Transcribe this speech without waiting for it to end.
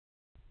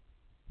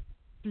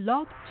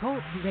Blog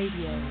Talk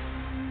Radio.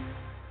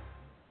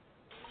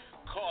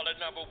 Caller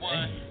number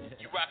one,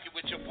 you rockin'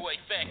 with your boy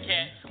Fat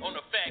Cat on the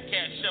Fat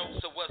Cat Show,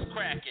 so what's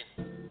crackin'?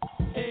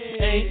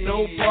 Ain't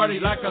no party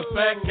like a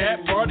fat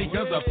cat party,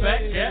 cause a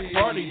fat cat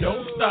party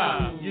don't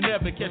stop. You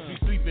never catch me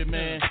sleeping,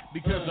 man,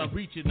 because I'm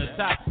reaching the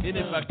top. And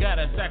if I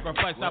gotta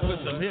sacrifice, I put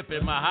some hip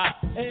in my hop.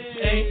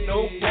 Ain't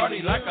no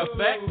party like a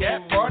fat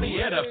cat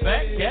party. At a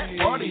fat cat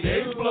party,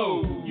 they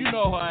blow. You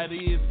know how it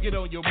is, get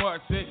on your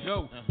mark, set,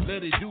 go.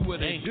 Let it do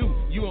what they do,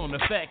 you on the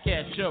Fat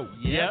Cat Show,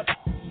 yep.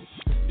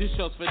 This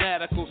show's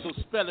fanatical, so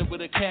spell it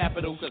with a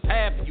capital, cause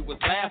half of you was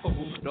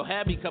laughable. Don't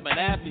have me coming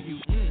after you.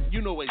 You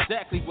know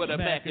exactly what a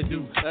Mac can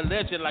do. A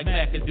legend like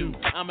Mac can do.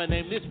 I'ma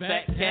name this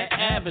Fat Cat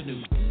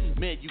Avenue.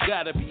 Man, you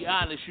gotta be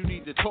honest, you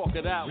need to talk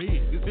it out. Cause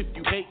if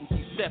you hatin',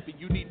 keep stepping,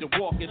 you need to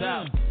walk it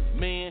out.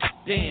 Man,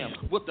 damn,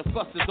 what the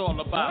fuss is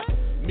all about?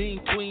 Mean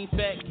Queen,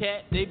 Fat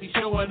Cat, they be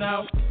showing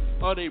out.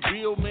 Are they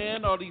real,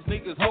 man? Are these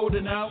niggas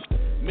holding out?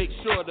 Make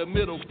sure the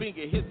middle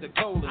finger hits the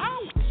colon.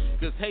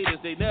 Cause haters,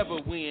 they never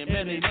win,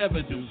 man, they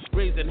never do.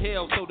 Raising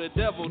hell so the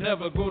devil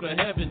never go to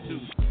heaven too.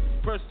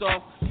 First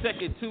off,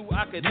 second two,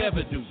 I could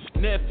never do.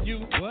 Nephew,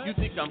 you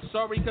think I'm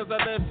sorry cause I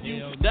left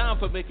you? Down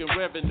for making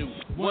revenue.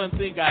 One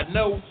thing I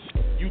know,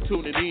 you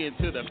tuning in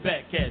to the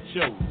Fat Cat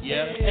Show,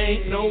 yeah?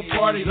 Ain't no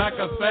party like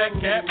a fat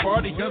cat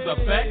party, cause a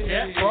fat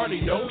cat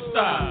party don't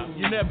stop.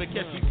 You never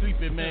catch me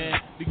sleeping, man,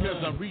 because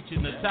I'm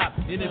reaching the top.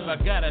 And if I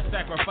gotta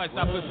sacrifice,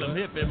 I put some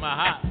hip in my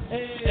hop.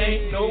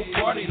 Ain't no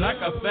party like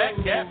a fat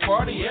cat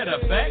party. At a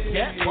fat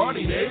cat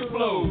party, they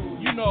blow.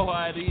 You know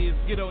how it is,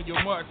 get on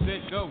your mark,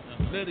 set, go.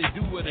 Let it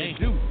do what they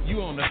do,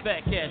 you on the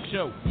Fat Cat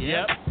Show,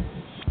 yep.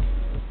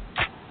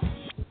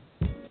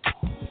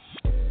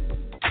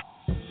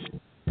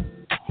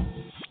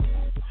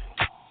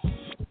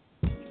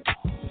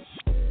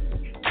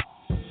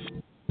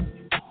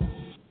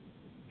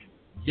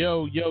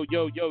 Yo, yo,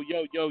 yo, yo,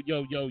 yo, yo,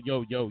 yo, yo,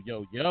 yo, yo,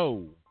 yo,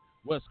 yo.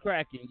 What's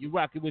cracking? You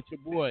rocking with your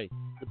boy,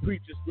 the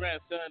preacher's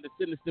grandson, the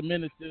sinister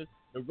minister,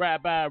 the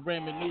rabbi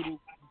ramen noodle,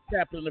 the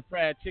chaplain of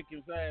fried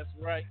chicken's ass,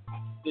 right?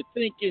 The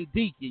thinking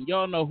deacon.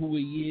 Y'all know who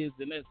he is,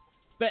 and that's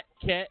Fat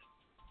Cat.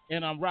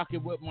 And I'm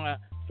rocking with my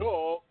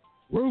dog,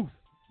 Ruth.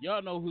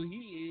 Y'all know who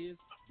he is.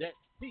 That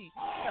T.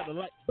 Got a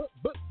like,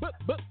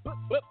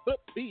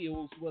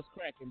 Bills. What's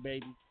cracking,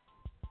 baby?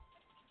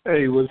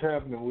 Hey, what's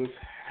happening? What's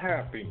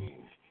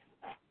happening?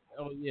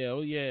 Oh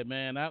yeah,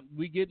 man.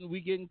 We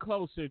getting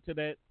closer to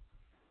that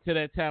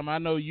time. I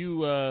know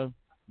you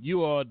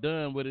all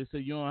done with it, so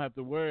you don't have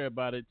to worry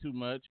about it too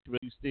much.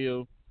 But you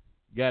still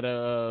got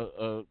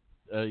a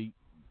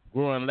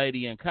growing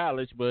lady in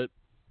college, but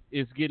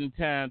it's getting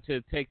time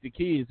to take the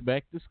kids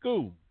back to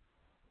school.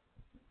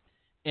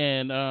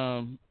 And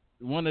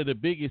one of the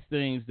biggest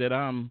things that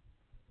I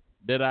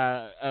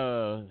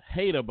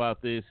hate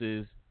about this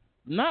is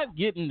not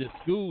getting the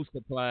school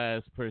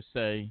supplies per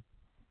se.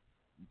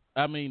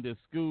 I mean the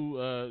school,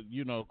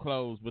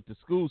 clothes, but the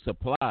school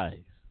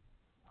supplies.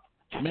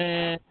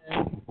 Man,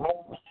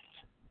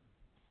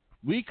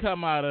 we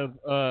come out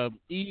of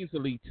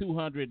easily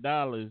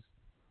 $200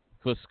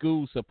 for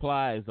school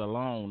supplies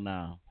alone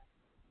now.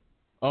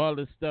 All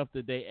the stuff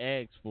that they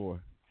ask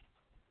for.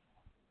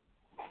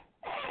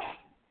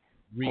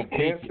 Ridiculous. I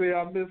can't say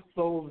I miss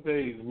those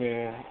days,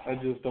 man. I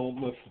just don't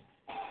miss them.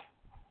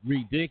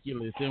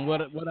 Ridiculous. And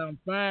what I'm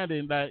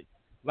finding,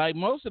 like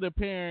most of the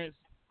parents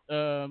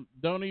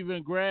don't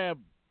even grab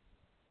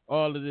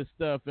all of this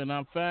stuff, and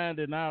I'm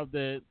finding out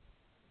that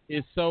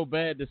it's so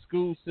bad. The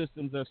school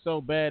systems are so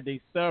bad,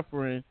 they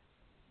suffering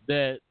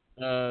that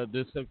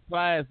the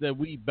supplies that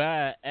we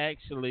buy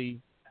actually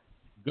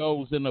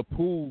goes in a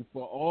pool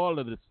for all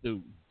of the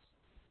students,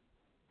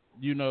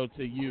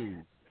 to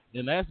use,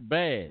 and that's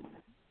bad.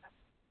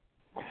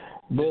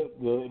 But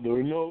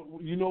you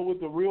know what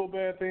the real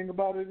bad thing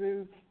about it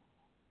is?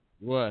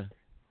 What?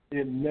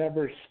 It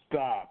never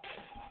stops.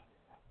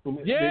 When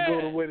they go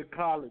away to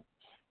college.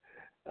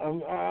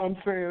 I'm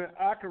saying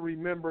I can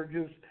remember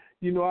just,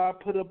 I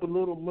put up a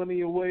little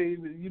money away,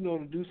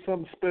 to do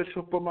something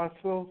special for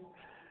myself.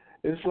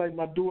 It's like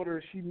my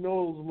daughter, she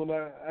knows when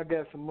I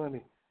got some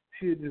money.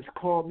 She'd just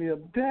call me up,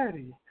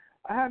 Daddy,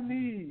 I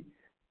need.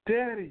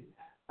 I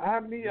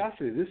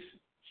said, this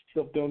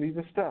stuff don't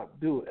even stop.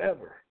 Do it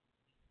ever.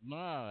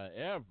 Nah,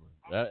 ever.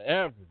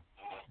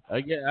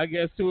 I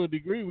guess to a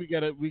degree we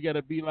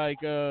gotta be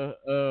like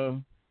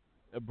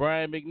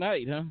Brian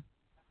McKnight, huh?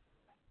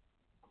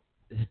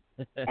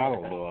 I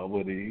don't know. I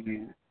would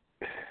man,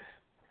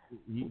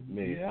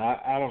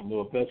 I don't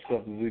know if that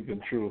stuff is even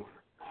true.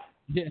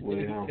 Yeah.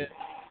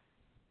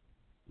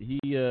 He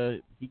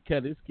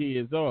cut his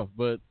kids off,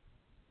 but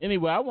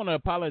anyway, I want to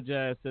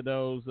apologize to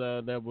those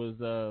that was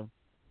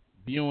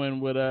viewing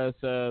with us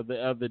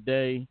the other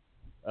day.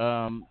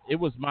 It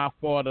was my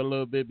fault a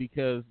little bit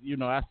because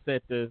I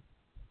set the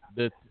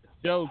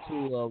show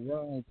to a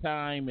wrong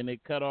time and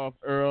it cut off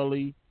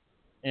early,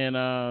 and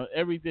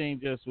everything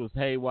just was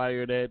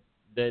haywire that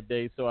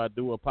day. So I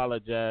do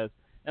apologize,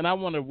 and I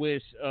want to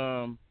wish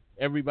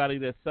everybody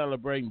that's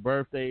celebrating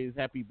birthdays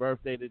happy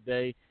birthday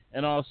today,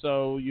 and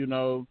also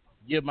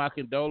give my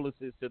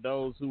condolences to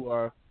those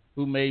who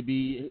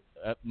may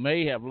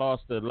have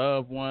lost a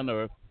loved one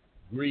or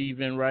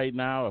grieving right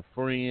now, a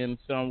friend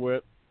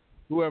somewhere,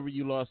 whoever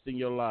you lost in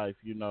your life.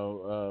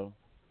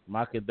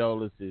 My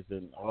condolences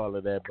and all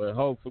of that. But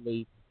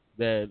hopefully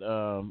that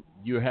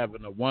you're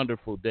having a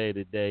wonderful day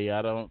today.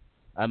 I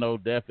know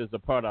death is a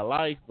part of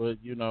life, but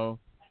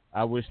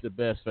I wish the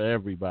best for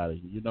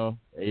everybody.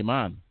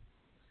 Amen.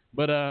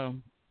 But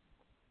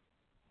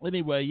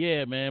anyway,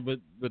 yeah, man. But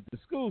the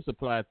school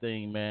supply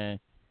thing, man,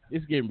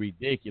 it's getting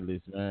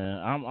ridiculous, man.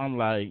 I'm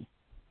like,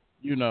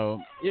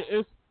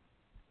 it's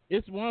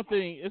one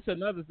thing. It's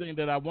another thing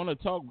that I want to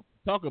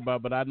talk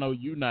about, but I know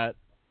you're not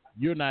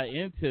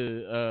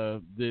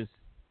into this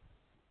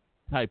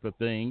type of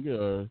thing,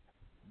 or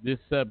this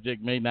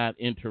subject may not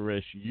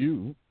interest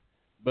you.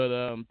 But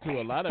to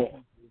a lot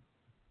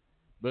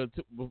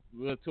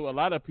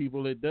of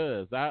people, it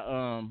does.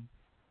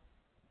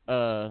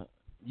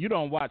 You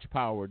don't watch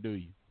Power, do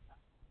you?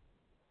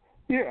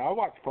 Yeah, I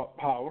watch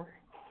Power.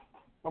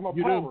 I'm a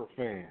Power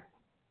fan.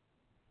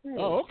 Yeah.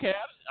 Oh, okay.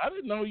 I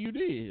didn't know you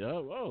did.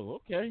 Oh,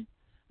 okay.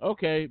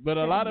 Okay, but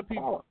a lot of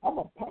people. I'm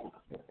a Power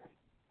fan.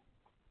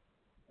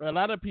 A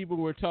lot of people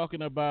were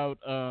talking about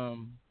the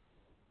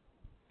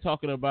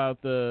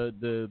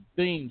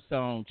theme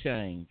song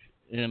change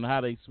and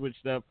how they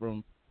switched up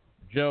from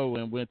Joe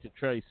and went to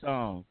Trey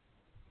Songz.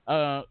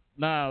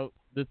 Now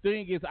the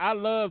thing is, I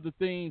love the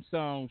theme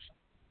song.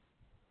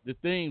 The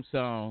theme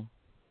song,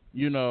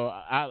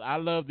 I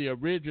love the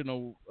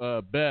original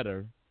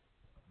better.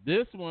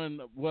 This one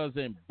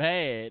wasn't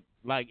bad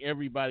like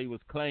everybody was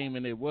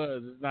claiming it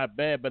was. It's not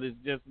bad, but it's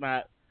just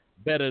not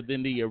better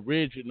than the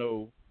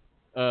original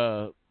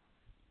tune.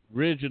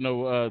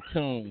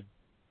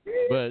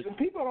 But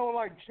people don't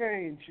like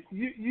change.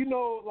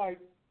 Like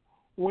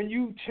when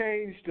you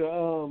changed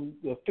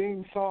the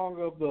theme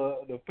song of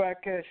the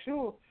Fat Cat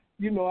Show,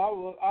 I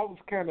was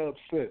kind of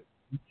upset.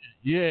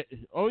 Yeah.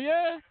 Oh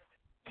yeah.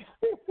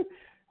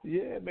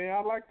 Yeah, man,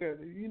 I like that.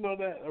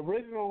 That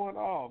original one.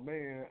 Oh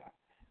man,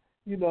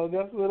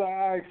 that's what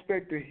I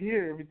expect to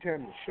hear every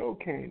time the show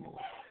came on.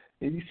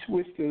 And you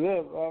switched it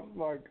up. I was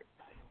like,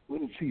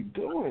 what is he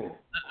doing?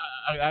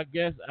 I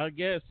guess I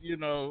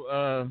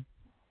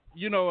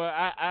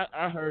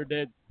heard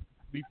that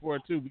before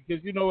too,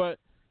 because you know what,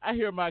 I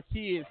hear my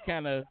kids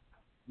kind of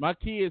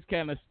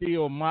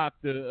still mock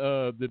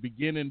the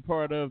beginning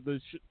part of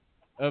the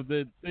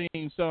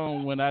theme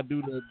song when I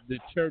do the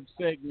church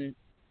segment,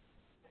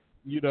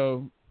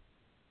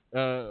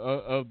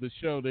 of the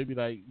show. They be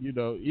like,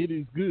 it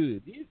is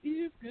good. It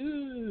is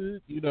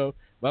good.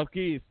 My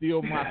kids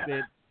still mock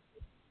that.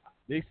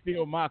 They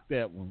still mock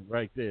that one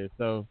right there.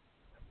 So,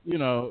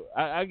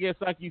 I guess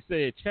like you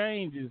said,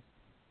 change is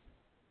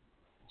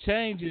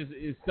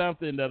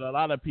something that a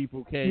lot of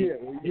people can't.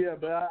 Yeah,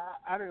 but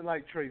I didn't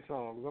like Trey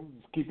Songz. I'm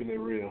just keeping it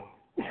real.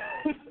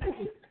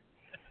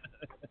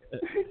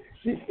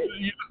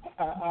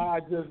 I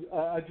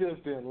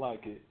just didn't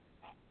like it.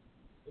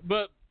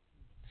 But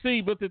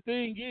the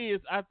thing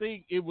is, I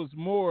think it was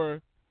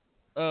more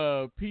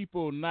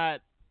people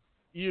not,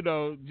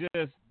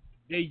 just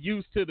they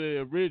used to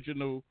the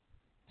original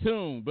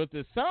tune, but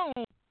the song,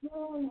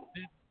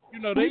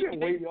 they didn't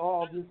wait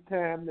all this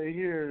time to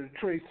hear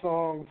Trey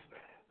Songz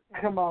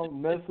come out and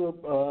mess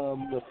up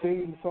the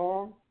theme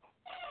song.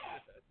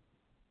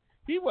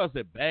 He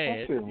wasn't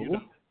bad.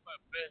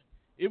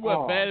 It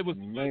wasn't bad. It was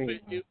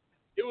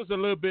it was a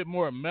little bit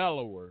more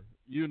mellower,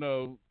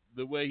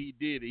 the way he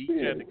did it. He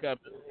tried to come.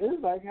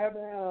 It's like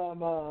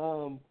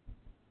having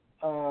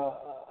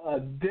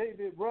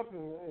David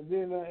Ruffin and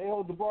then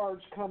El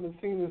DeBarge come and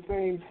sing the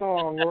same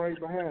song right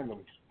behind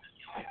him.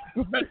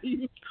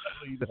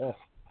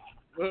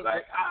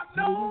 Like, I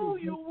know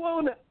you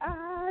wanna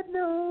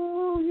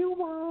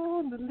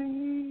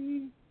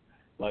leave.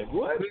 Like,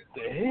 what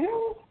the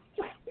hell?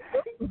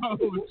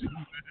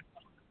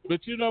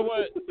 But you know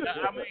what?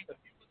 I mean,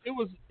 it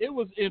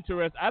was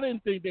interesting. I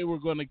didn't think they were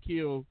going to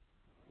kill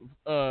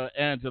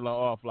Angela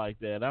off like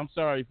that. I'm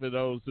sorry for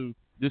those who.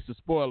 This is a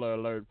spoiler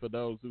alert for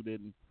those who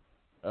didn't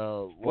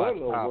watch.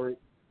 Spoiler alert.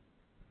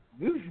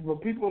 This is for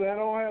people that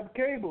don't have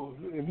cable.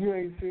 If you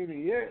ain't seen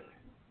it yet,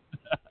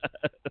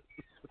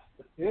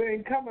 it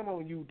ain't coming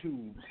on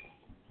YouTube.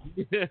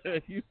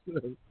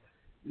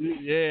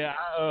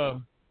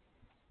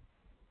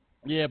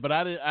 Yeah, but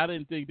I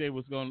didn't think they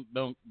was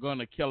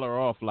gonna kill her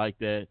off like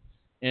that.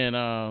 And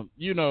I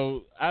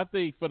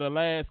think for the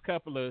last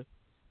couple of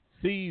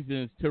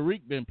seasons,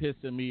 Tariq been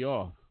pissing me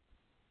off.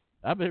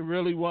 I've been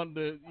really wanting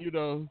to,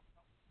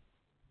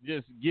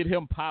 just get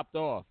him popped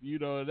off.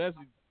 That's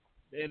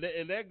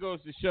and that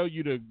goes to show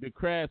you the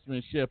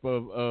craftsmanship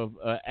of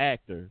an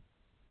actor.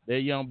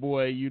 That young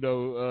boy,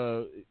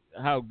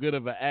 how good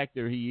of an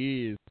actor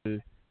he is to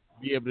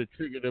be able to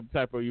trigger them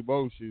type of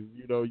emotions.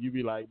 You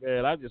be like,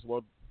 man, I just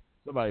want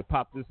somebody to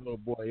pop this little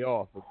boy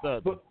off or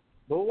something.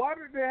 But why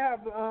did they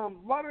have?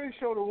 Why did they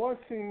show the one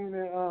scene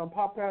that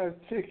Popeye's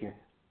chicken?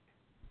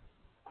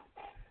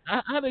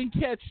 I didn't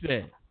catch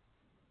that.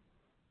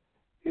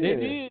 Yeah. They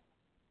did.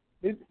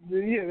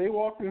 They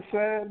walked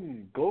inside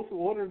and Ghost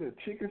ordered a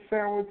chicken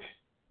sandwich.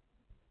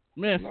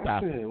 Man, and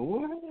stop. I said,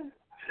 what?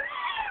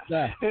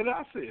 Stop. And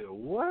I said,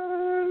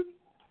 what?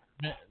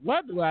 Man,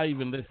 why do I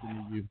even listen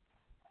to you?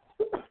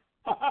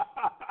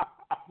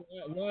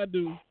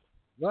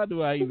 Why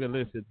do I even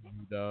listen to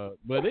you, dog?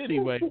 But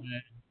anyway,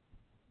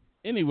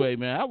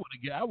 man. I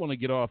want to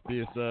get off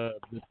this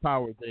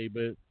power day,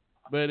 but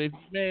if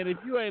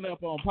you ain't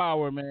up on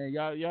power, man,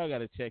 y'all got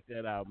to check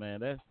that out,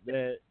 man.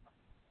 That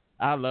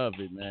I love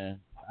it, man.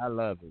 I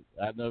love it.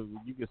 I know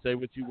you can say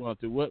what you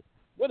want to. What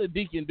a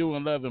deacon do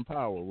in love and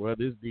power? Well,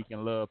 this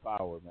deacon love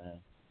power, man.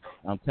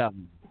 I'm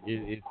telling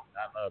you,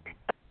 I love it.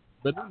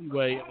 But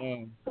anyway,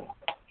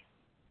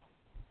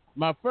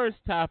 my first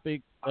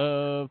topic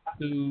of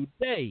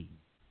today,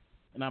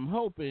 and I'm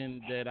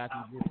hoping that I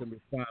can get some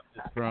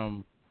responses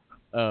from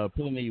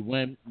plenty of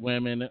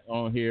women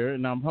on here,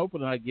 and I'm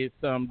hoping I get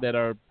some that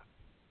are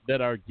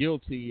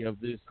guilty of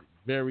this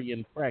very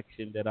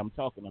infraction that I'm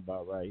talking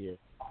about right here.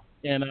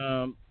 And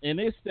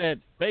it's that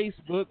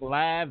Facebook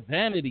Live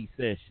vanity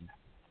session.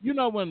 You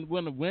know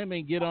when the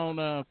women get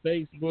on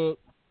Facebook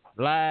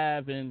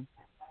Live and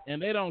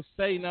they don't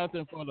say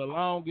nothing for the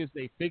longest,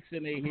 they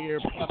fixing their hair,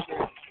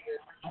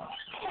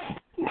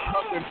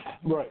 puckering,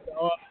 right,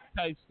 all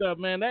that type stuff,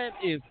 man. That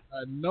is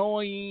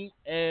annoying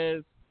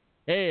as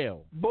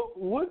hell. But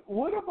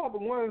what about the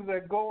ones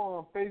that go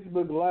on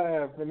Facebook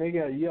Live and they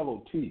got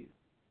yellow teeth?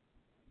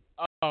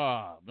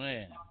 Oh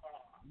man,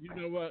 you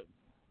know what?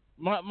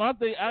 My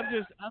thing, I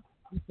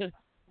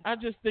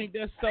just think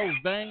that's so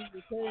vain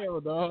as hell,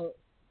 dog.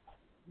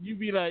 You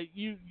be like,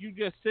 you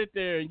just sit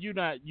there and you're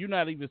not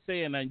even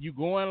saying nothing. You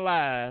going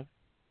live,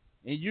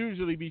 and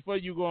usually before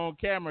you go on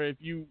camera, if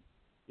you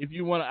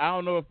want, I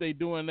don't know if they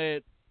doing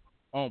that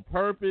on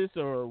purpose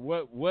or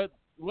what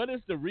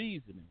is the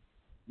reasoning.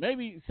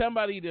 Maybe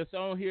somebody that's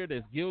on here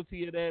that's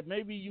guilty of that.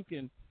 Maybe you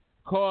can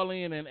call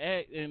in and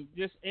act and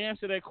just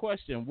answer that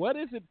question. What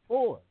is it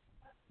for?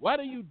 Why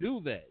do you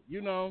do that?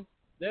 You know,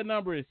 that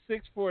number is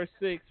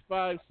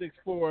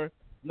 646-564-9728.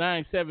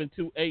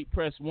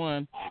 Press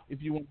 1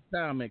 if you want to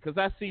comment, because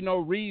I see no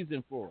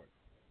reason for it,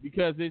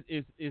 because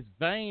it's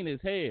vain as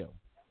hell.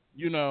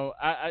 You know,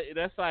 I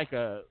that's like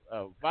a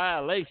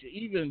violation.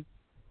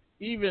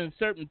 Even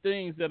certain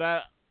things that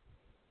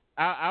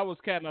I was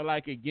kind of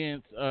like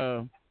against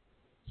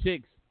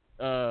chicks.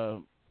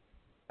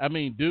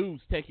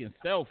 Dudes taking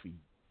selfies.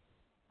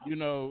 You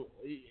know,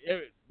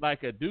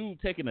 like a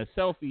dude taking a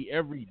selfie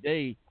every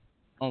day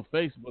on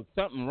Facebook.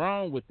 Something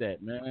wrong with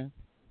that, man.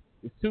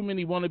 There's too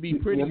many want to be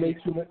pretty. Does that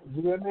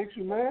make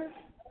you mad?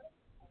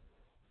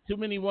 Too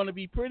many want to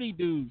be pretty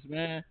dudes,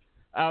 man,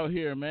 out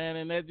here, man,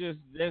 and that's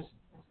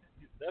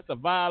a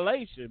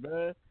violation,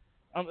 man.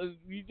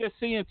 You just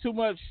seeing too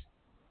much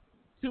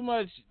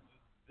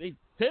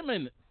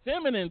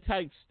feminine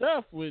type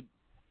stuff with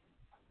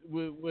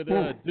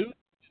dudes.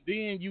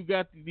 Then you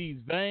got these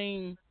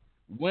vain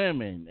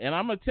women, and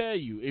I'm gonna tell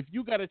you, if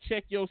you gotta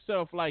check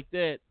yourself like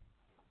that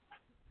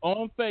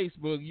on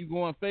Facebook, you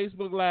go on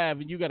Facebook Live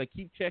and you gotta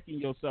keep checking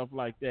yourself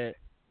like that,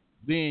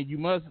 then you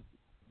must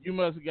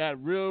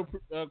got real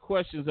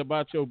questions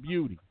about your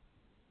beauty,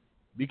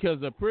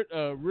 because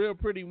a real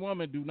pretty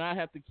woman do not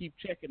have to keep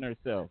checking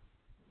herself.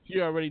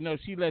 She already knows.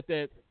 She let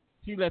the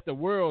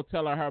world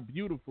tell her how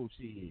beautiful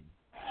she is.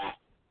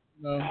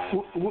 You know?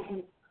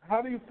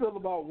 How do you feel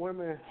about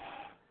women?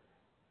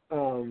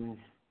 You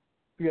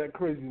got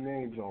crazy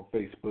names on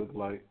Facebook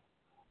like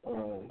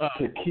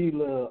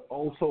Tequila,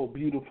 Oh So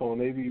Beautiful,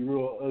 and they be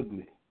real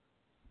ugly.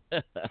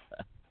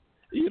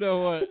 You know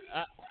what?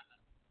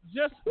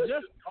 Just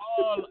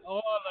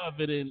all of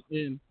it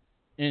in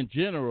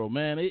general,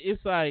 man.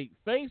 It's like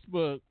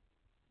Facebook.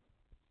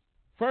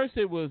 First,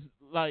 it was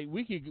like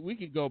we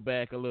could go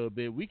back a little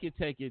bit. We could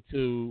take it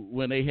to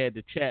when they had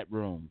the chat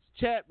rooms.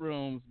 Chat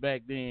rooms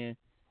back then,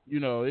 you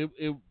know,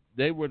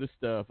 they were the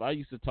stuff. I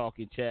used to talk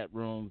in chat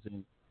rooms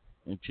and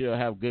chill,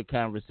 have good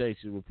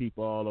conversations with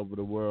people all over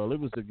the world. It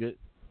was a good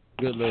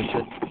little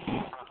thing.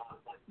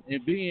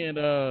 And being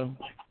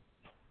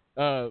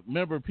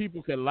remember,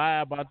 people could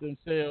lie about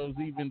themselves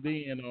even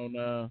then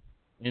on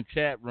in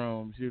chat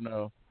rooms, you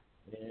know,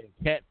 and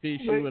catfish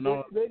you and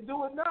all. They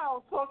do it now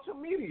on social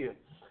media.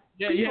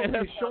 Yeah,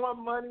 people be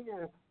showing money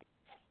and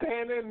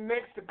standing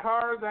next to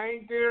cars that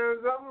ain't theirs.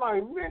 I'm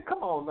like, man,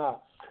 come on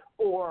now.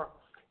 Or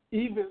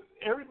even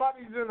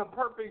everybody's in a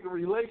perfect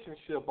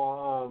relationship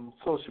on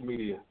social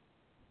media.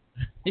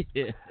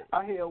 Yeah.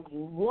 I had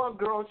one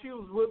girl, she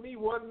was with me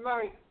one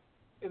night,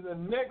 and the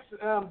next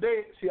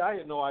day, I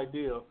had no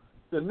idea.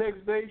 The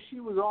next day, she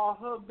was all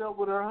hugged up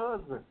with her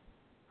husband.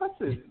 I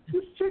said,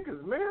 this chick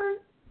is married?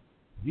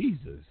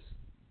 Jesus.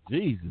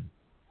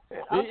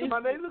 I said,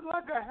 they look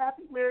like a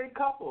happy married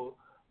couple.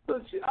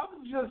 But I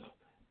was just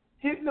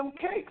hitting them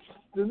cakes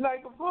the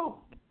night before.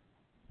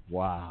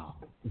 Wow.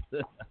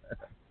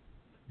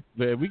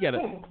 Man, we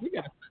gotta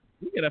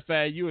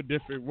find you a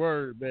different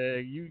word,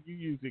 man. You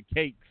using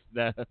cakes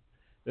now.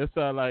 That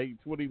sound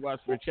like 20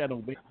 watts per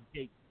channel baking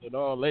cakes and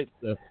all that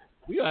stuff.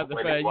 We gonna have to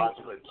find you. Watch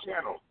the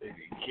channel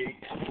baking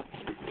cakes.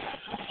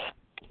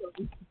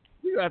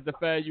 You have to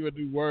find you a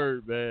new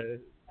word, man.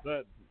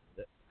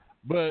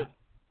 But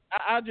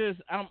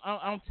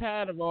I'm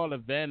tired of all the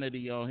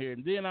vanity on here,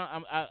 and then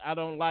I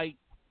don't like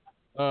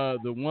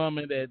the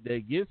woman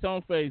that gets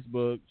on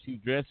Facebook. She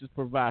dresses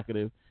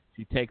provocative.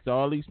 She takes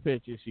all these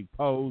pictures. She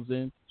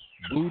posing,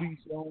 booty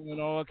showing,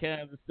 all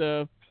kinds of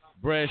stuff,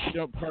 breast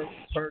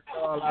perked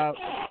all out,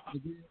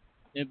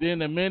 and then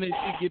the minute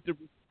she get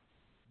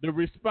the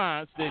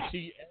response that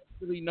she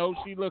actually knows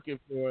she looking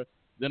for,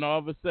 then all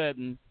of a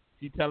sudden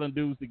she telling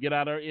dudes to get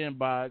out her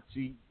inbox.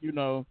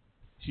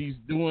 She's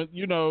doing,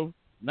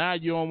 now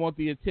you don't want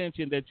the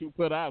attention that you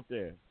put out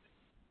there.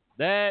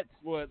 That's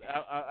what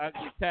I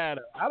get tired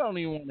of. I don't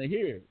even want to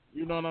hear it.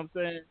 You know what I'm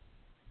saying?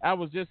 I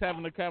was just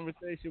having a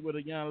conversation with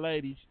a young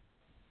lady,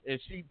 and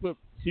she put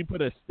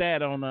a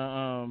stat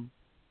on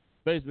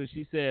Facebook.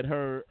 She said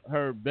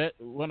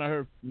one of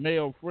her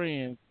male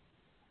friends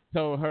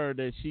told her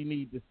that she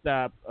need to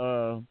stop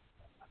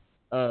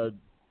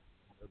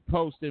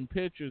posting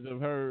pictures of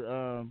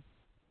her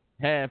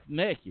half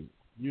naked,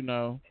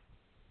 And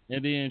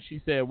then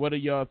she said, "What do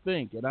y'all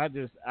think?" And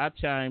I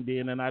chimed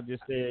in and I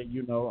just said,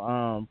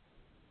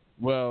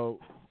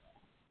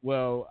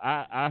 well,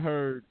 I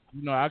heard,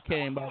 I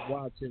came up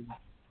watching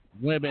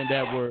women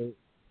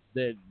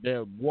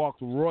that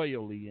walked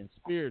royally and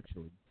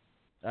spiritually.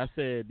 I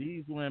said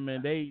these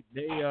women, they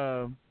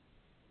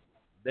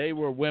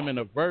were women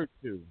of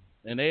virtue,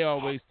 and they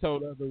always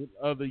told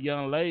other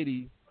young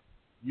ladies,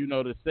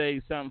 to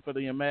say something for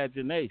the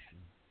imagination.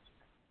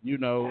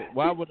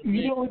 Why would what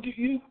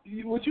you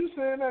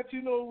saying that?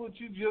 What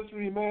you just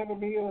reminded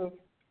me of?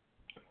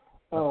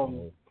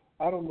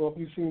 I don't know if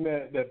you've seen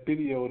that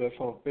video that's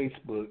on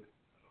Facebook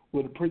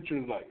where the preacher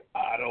is like,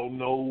 I don't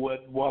know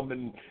what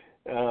woman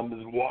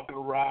is walking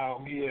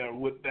around here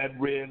with that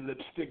red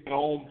lipstick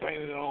on,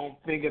 painted on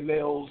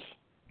fingernails.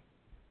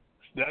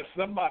 That's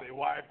somebody's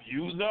wife.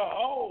 Use the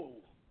hoe.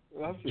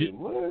 I said,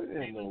 what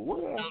in the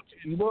world?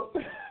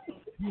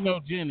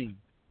 Jenny.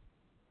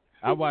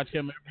 I watch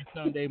him every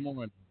Sunday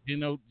morning.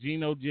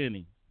 Gino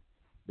Jenny.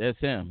 That's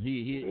him.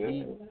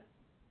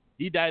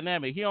 He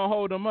dynamic. He don't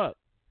hold them up.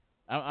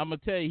 I'm gonna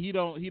tell you, he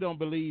don't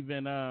believe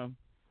in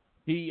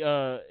he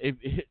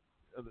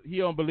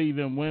don't believe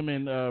in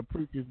women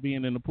preachers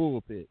being in the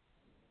pulpit.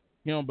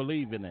 He don't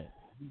believe in that.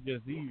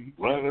 He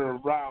running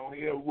around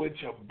here with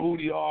your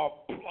booty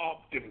all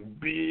plumped and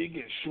big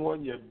and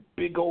showing your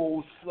big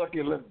old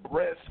succulent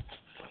breasts.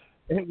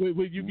 And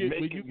when you get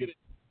it,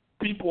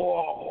 people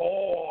are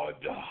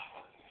hard.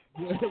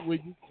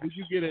 When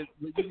you get a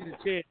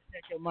chance,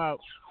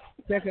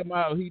 check him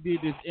out. He did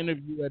this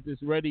interview at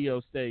this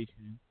radio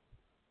station.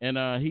 And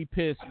he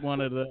pissed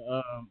one of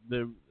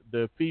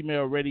the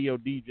female radio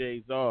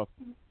DJs off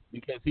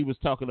because he was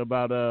talking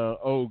about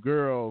old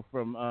girl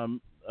from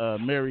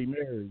Mary,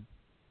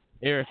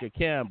 Erica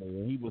Campbell,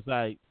 and he was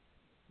like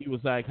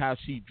how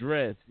she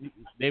dressed.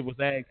 They was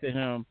asking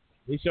him.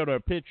 They showed her a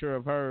picture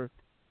of her,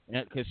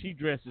 because she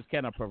dresses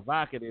kind of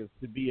provocative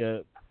to be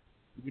a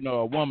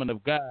woman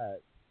of God.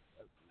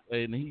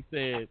 And he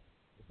said,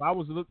 if I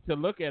was to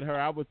look at her,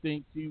 I would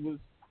think she was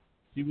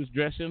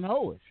dressing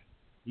hoish.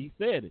 He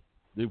said it.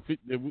 The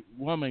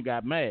woman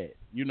got mad.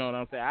 You know what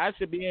I'm saying? I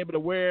should be able to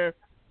wear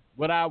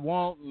what I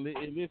want,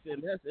 and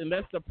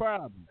that's the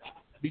problem.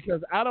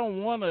 Because I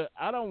don't want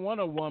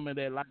a woman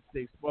that likes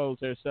to expose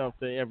herself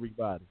to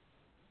everybody.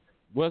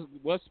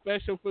 What's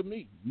special for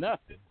me?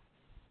 Nothing.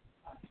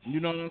 You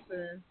know what I'm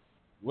saying?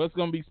 What's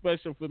gonna be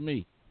special for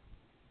me?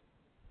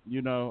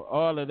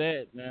 All of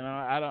that, man.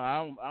 I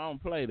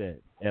don't play that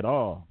at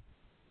all.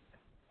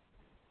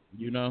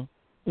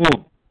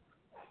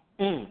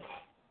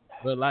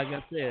 But like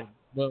I said.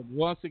 But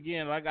once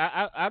again, like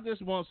I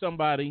just want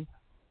somebody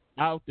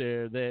out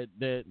there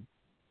that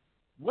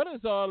what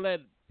is all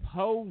that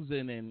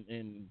posing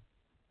and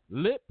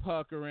lip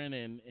puckering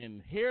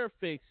and hair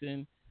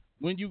fixing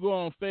when you go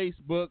on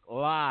Facebook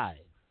Live?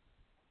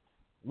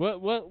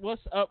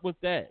 What's up with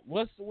that?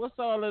 What's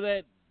all of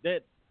that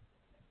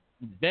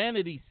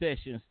vanity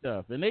session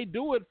stuff? And they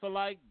do it for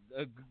like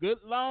a good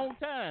long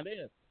time.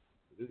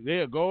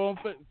 They'll go on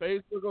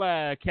Facebook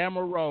Live,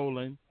 camera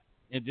rolling,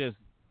 and just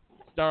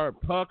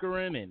start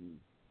puckering and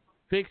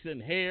fixing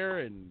hair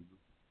and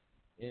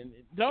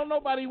don't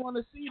nobody want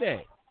to see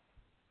that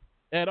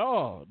at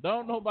all.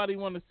 Don't nobody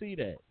want to see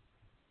that.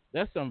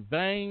 That's some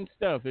vain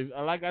stuff.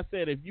 Like I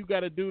said, if you got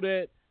to do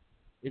that,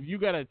 if you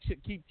got to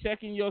keep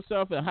checking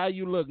yourself and how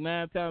you look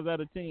 9 times out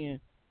of 10,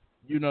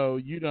 you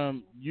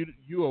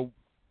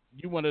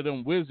one of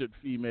them wizard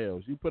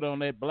females. You put on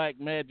that black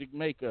magic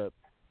makeup,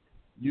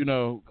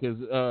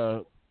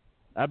 because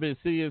I've been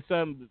seeing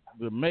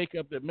the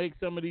makeup that makes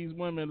some of these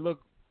women look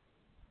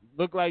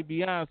like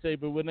Beyonce,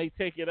 but when they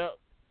take it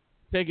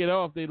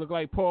off, they look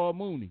like Paul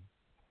Mooney.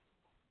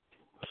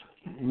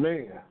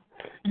 Man,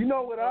 you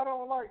know what I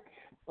don't like?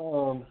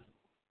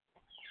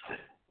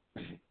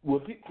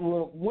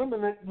 When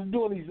women are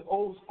doing these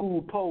old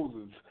school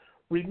poses.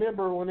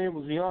 Remember when they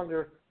was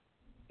younger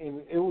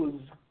and it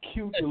was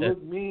cute to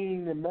look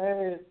mean and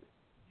mad?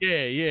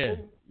 Yeah.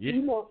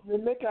 You know,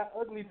 then they got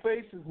ugly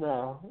faces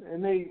now,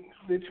 and they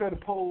try to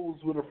pose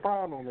with a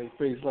frown on their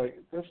face. Like,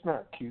 that's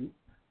not cute.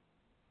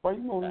 Why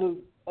you gonna look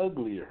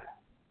uglier?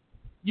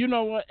 You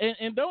know what?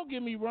 And don't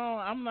get me wrong.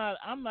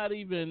 I'm not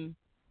even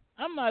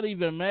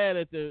mad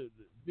at the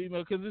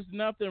female because there's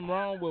nothing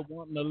wrong with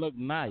wanting to look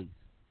nice.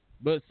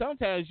 But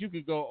sometimes you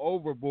could go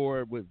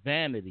overboard with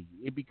vanity.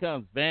 It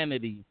becomes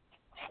vanity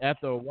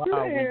after a while.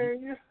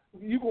 Man,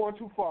 you going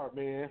too far,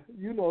 man.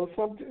 You know,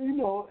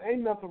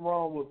 ain't nothing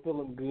wrong with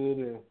feeling good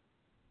and,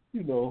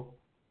 you know,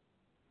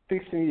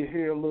 fixing your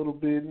hair a little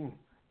bit and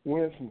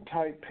wearing some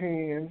tight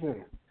pants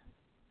and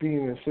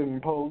being in certain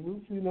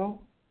poses, you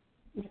know.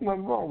 There's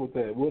nothing wrong with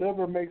that.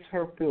 Whatever makes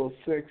her feel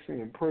sexy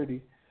and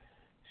pretty,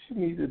 she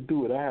needs to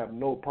do it. I have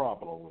no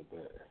problem with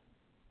that.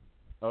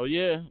 Oh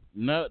yeah,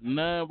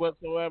 none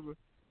whatsoever.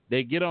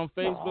 They get on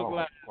Facebook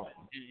Live.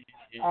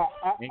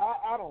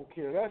 I don't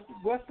care. That's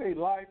their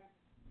life.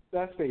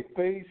 That's their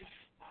face.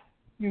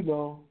 You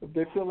know, if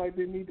they feel like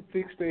they need to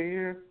fix their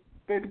hair,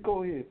 baby,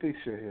 go ahead, fix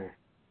your hair.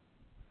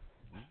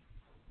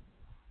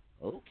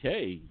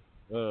 Okay.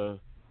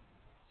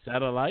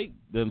 Satellite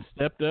done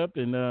stepped up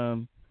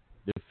and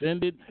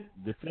defended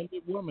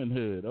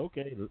womanhood.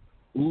 Okay.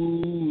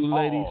 Ooh,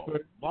 ladies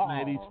first. Wow.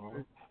 Ladies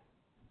first.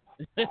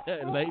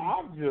 Ladies.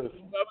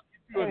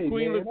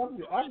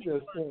 I'm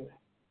just saying.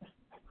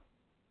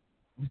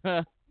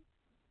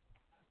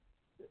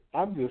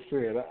 I'm just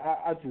saying.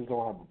 I just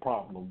don't have a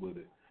problem with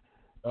it.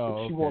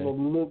 If she want to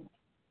look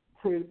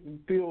pretty,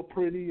 feel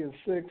pretty and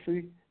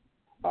sexy,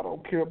 I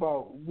don't care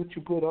about what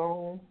you put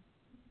on,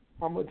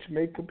 how much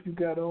makeup you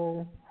got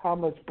on, how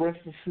much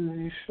breasts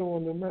you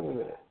showing, and none of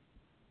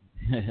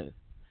that.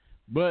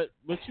 But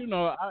you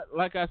know,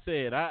 like I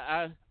said,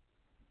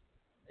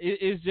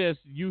 it's just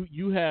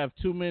you have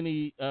too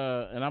many,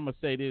 and I'm gonna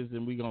say this,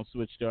 and we're gonna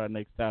switch to our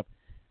next topic.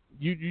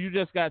 You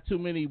just got too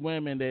many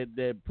women that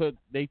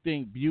they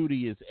think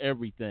beauty is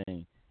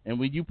everything, and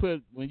when you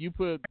put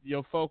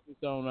your focus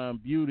on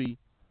beauty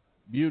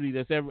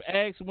that's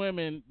ask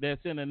women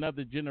that's in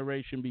another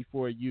generation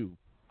before you,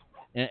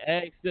 and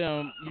ask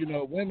them, you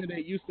know, women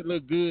that used to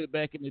look good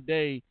back in the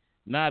day,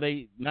 now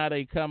they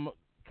come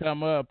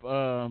up,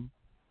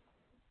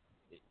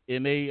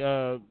 and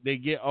they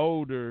get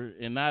older,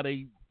 and now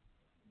they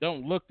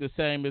don't look the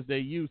same as they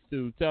used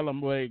to. Tell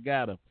them where it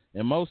got them.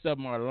 And most of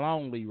them are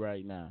lonely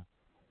right now.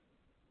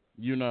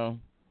 You know,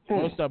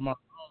 most of them are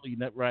lonely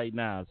right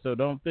now. So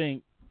don't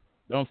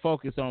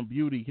focus on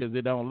beauty because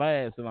it don't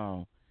last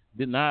long.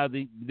 Now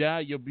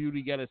your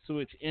beauty got to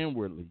switch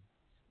inwardly.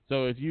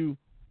 So if you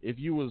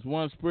was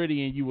once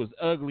pretty and you was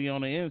ugly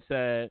on the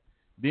inside,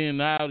 then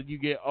now you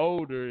get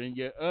older and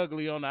you're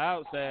ugly on the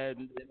outside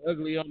and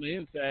ugly on the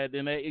inside,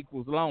 then that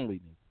equals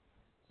loneliness.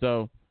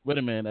 So wait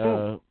a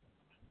minute.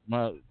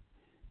 My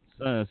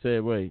son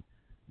said, "Wait,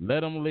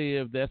 let them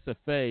live. That's a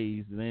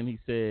phase." And then he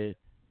said,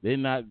 "They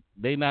not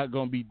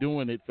gonna be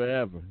doing it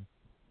forever.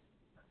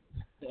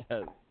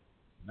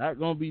 Not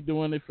gonna be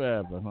doing it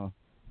forever,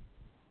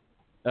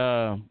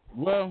 huh?"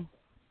 Well,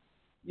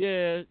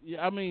 yeah.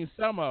 I mean,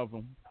 some of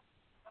them.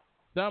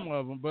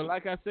 But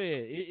like I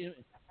said,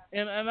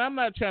 and I'm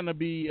not trying to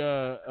be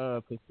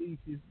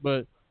facetious,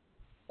 but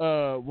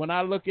when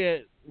I look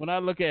at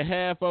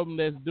half of them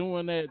that's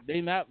doing that,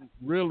 they not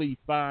really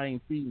fine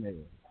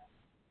females.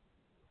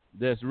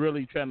 That's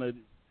really trying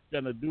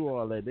to do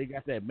all that. They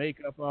got that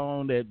makeup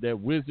on, that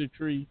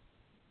wizardry,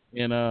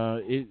 and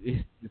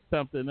it's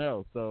something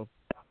else. So,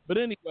 but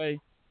anyway,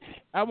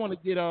 I want to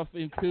get off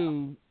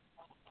into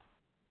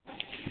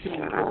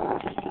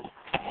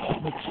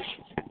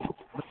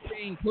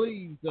King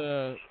Cleve's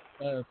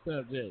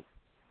subject.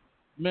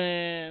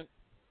 Man,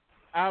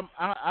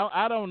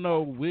 I don't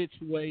know which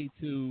way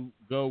to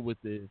go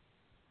with this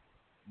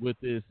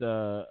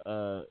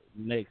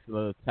next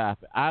little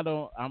topic.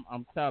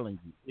 I'm telling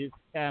you,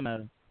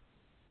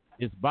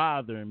 it's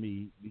bothering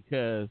me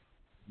because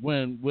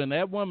when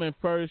that woman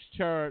first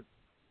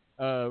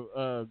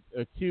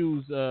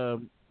accused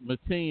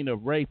Mateen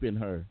of raping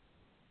her,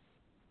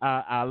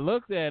 I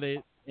looked at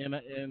it and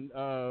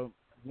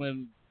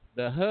when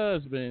the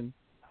husband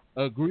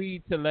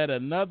agreed to let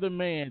another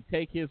man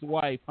take his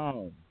wife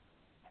home,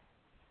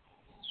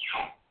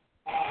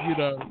 you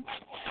know,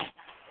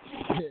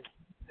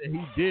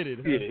 he did it.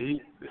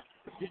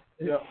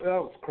 Yeah,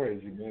 that was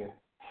crazy, man.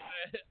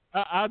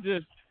 I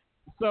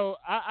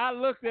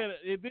looked at it,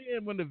 and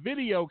then when the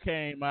video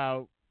came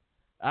out,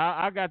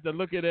 I got to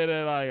look at it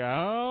and like,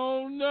 I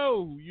don't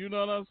know. You know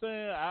what I'm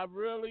saying? I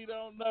really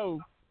don't know.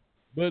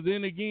 But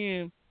then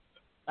again,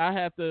 I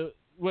have to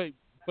wait.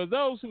 For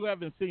those who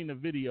haven't seen the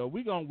video,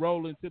 we're gonna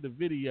roll into the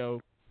video.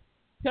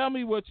 Tell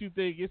me what you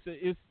think. It's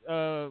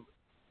a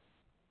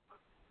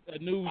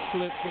news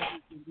clip.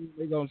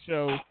 They're gonna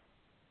show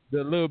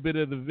the little bit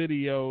of the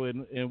video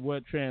and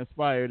what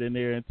transpired in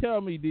there, and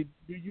tell me, do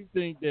you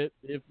think that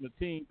if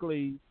Mateen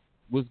Cleave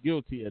was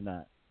guilty or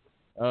not?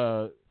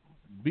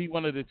 Be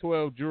one of the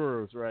 12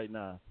 jurors right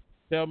now.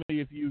 Tell me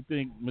if you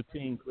think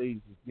Mateen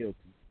Cleave is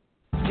guilty.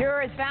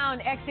 Jurors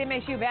found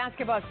ex-MSU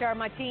basketball star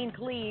Mateen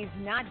Cleaves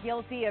not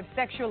guilty of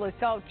sexual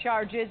assault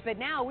charges, but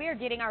now we are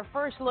getting our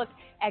first look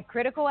at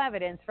critical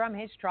evidence from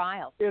his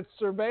trial. It's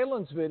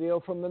surveillance video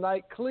from the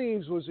night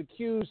Cleaves was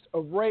accused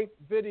of rape,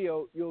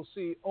 video you'll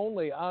see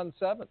only on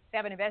 7.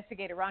 7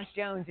 investigator Ross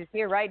Jones is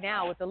here right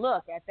now with a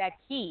look at that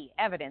key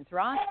evidence.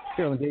 Ross?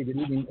 Carol and Dave, good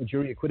evening. A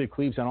jury acquitted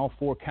Cleaves on all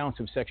 4 counts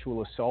of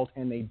sexual assault,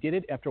 and they did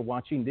it after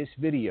watching this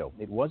video.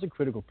 It was a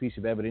critical piece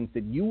of evidence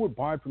that you were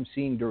barred from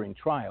seeing during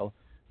trial.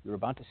 You're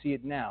about to see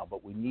it now,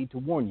 but we need to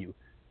warn you,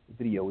 the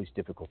video is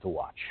difficult to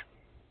watch.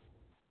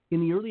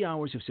 In the early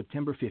hours of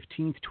September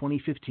 15,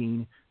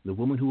 2015, the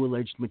woman who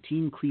alleged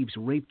Mateen Cleaves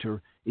raped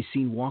her is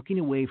seen walking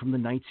away from the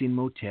Nights Inn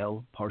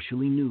motel,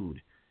 partially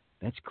nude.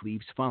 That's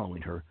Cleaves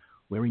following her,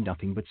 wearing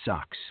nothing but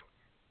socks.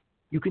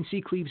 You can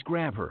see Cleaves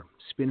grab her,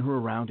 spin her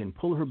around, and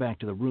pull her back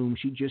to the room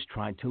she just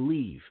tried to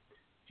leave.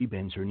 She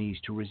bends her knees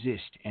to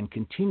resist and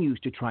continues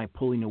to try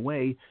pulling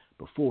away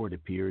before, it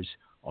appears,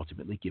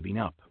 ultimately giving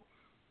up.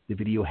 The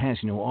video has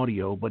no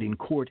audio, but in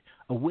court,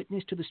 a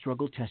witness to the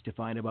struggle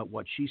testified about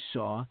what she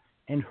saw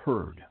and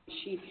heard.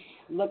 She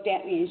looked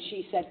at me and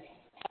she said,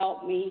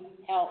 "Help me,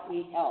 help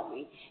me, help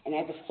me." And I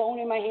had the phone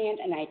in my hand,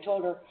 and I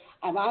told her,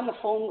 "I'm on the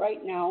phone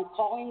right now,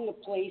 calling the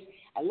police."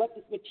 I looked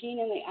at Mateen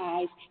in the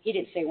eyes. He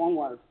didn't say one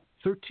word.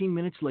 13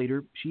 minutes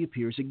later, she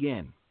appears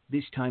again,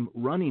 this time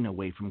running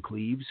away from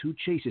Cleaves, who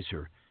chases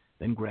her,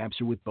 then grabs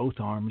her with both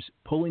arms,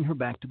 pulling her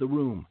back to the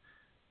room.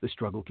 The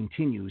struggle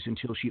continues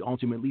until she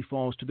ultimately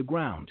falls to the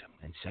ground,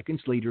 and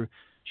seconds later,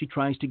 she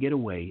tries to get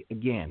away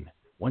again.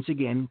 Once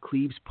again,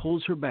 Cleaves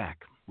pulls her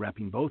back,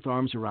 wrapping both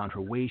arms around her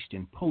waist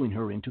and pulling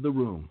her into the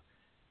room.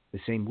 The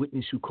same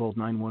witness who called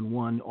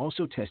 911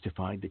 also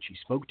testified that she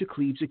spoke to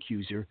Cleaves'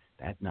 accuser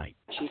that night.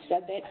 She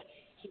said that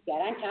he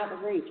got on top of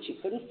her, she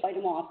couldn't fight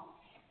him off,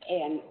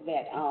 and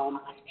that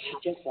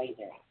she just lay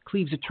there.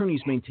 Cleaves'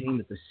 attorneys maintain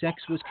that the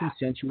sex was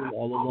consensual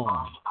all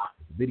along.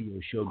 The video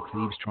showed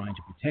Cleaves trying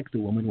to protect the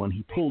woman when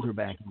he pulled her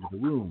back into the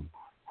room.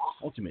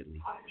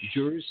 Ultimately,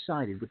 jurors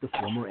sided with the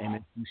former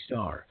MSU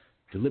star,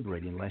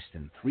 deliberating less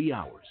than 3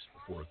 hours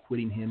before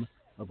acquitting him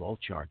of all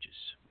charges.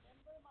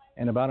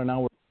 And about an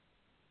hour.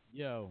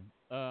 Yo,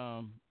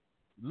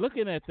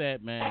 looking at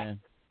that, man,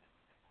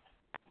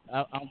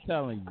 I'm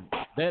telling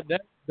you,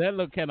 that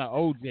look kind of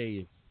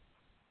OJ-ish.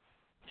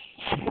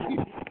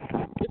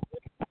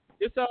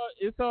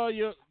 It's all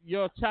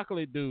your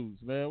chocolate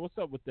dudes, man. What's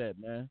up with that,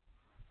 man?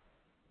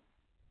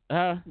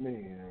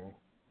 Man,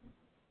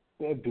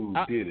 that dude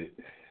did it.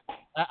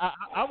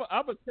 I'm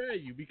gonna tell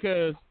you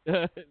because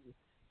that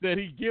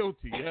he's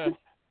guilty. Yeah,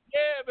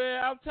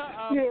 man. I'm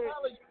telling you, it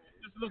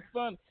just looks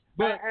fun.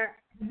 But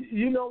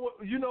you know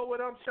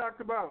what I'm shocked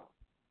about?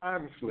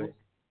 Honestly,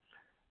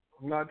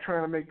 I'm not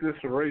trying to make this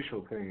a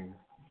racial thing,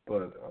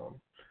 but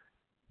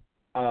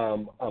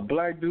a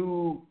black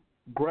dude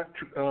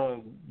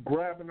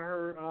grabbing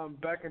her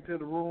back into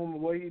the room the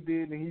way he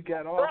did, and he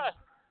got off.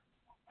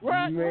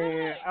 Right.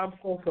 Man, I'm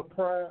so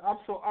surprised.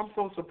 I'm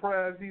so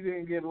surprised he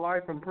didn't get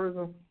life in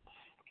prison.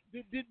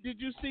 Did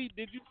you see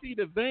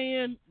the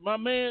van? My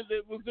man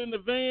that was in the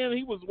van,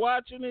 he was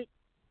watching it,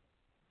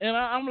 and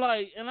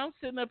I'm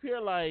sitting up here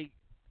like,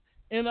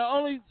 and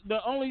the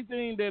only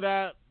thing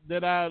that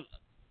I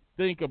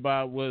think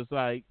about was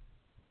like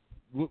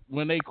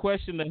when they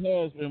questioned the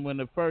husband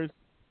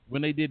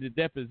when they did the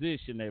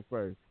deposition at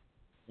first,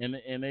 and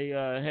they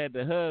had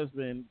the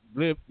husband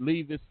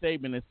leave his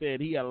statement and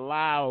said he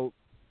allowed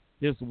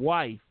his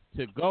wife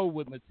to go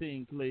with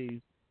Mateen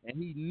Cleaves, and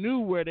he knew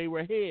where they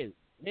were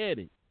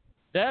headed.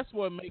 That's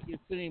what makes it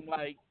seem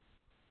like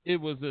it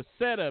was a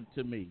setup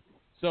to me.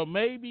 So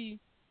maybe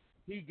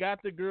he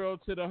got the girl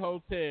to the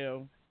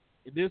hotel.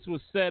 This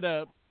was set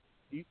up,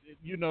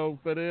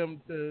 for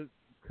them to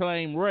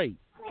claim rape.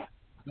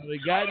 So they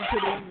got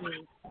into the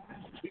room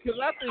because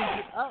I think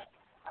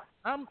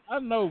I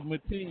know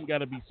Mateen got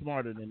to be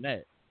smarter than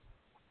that.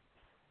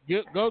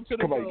 Go to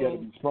the room. Got to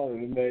be smarter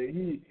than that.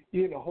 He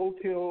in a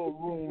hotel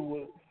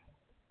room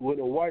with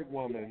a white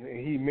woman,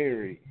 and he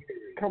married.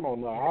 Come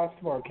on now, how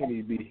smart can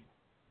he be?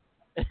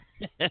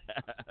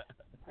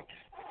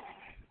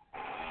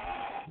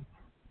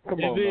 Come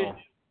on now.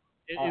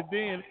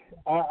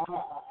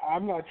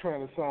 I'm not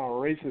trying to sound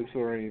racist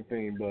or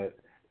anything, but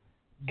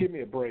give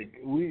me a break.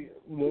 You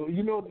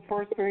know the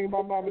first thing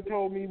my mama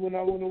told me when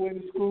I went away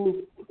to school?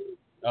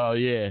 Oh,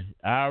 yeah.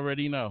 I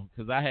already know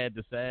because I had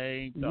the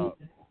same thought.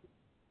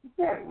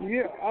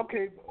 Yeah,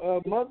 okay.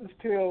 Mothers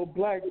tell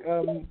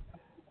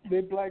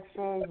their black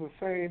sons the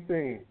same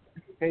thing.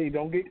 Hey,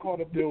 don't get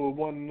caught up there with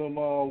one of them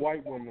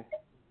white women.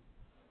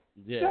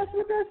 Yeah. That's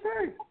what they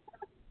say.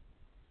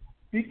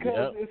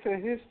 Because it's a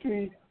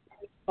history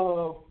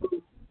of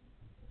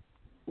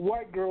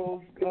white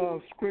girls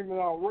screaming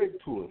out rape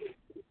to us.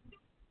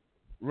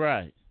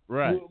 Right.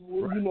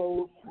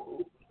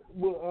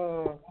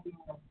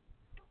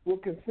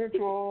 With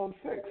consensual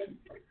sex,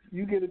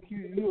 you'll get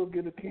accused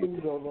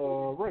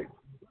of rape,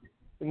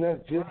 and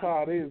that's just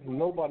how it is. And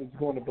nobody's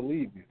going to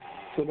believe you.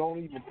 So don't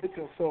even put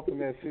yourself in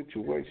that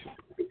situation.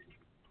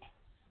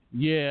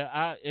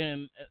 Yeah,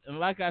 and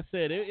like I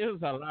said, it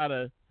was a lot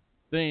of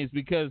things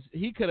because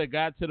he could have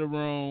got to the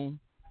room.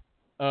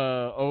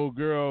 Old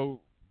girl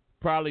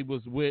probably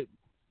was with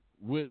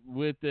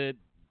it,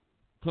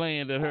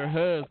 playing that her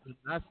husband.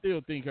 I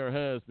still think her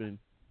husband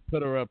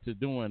put her up to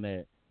doing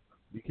that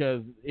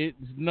because it's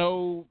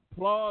no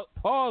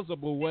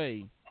plausible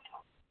way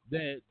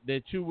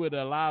that you would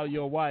allow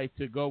your wife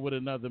to go with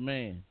another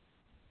man,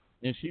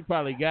 and she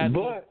probably got.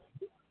 But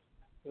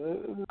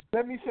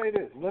let me say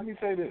this.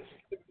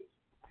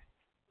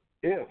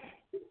 If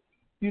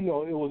it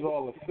was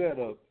all a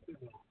setup,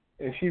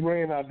 and she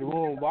ran out the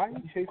room, why are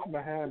you chasing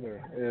behind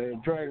her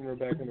and dragging her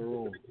back in the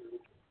room?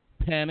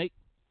 Panic.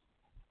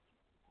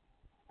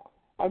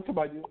 I'm talking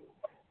about you.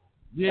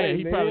 Yeah, hey,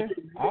 he man, probably.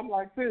 I'm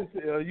like this.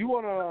 You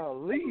want to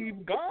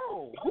leave?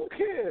 Go. Who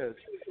cares?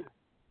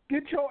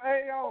 Get your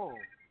A on.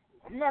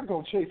 I'm not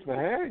going to chase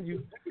behind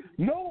you.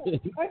 No,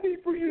 I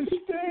need for you to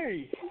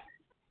stay.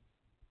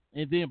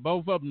 And then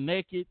both of them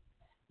naked.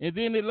 And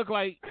then it looked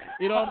like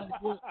it almost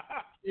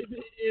and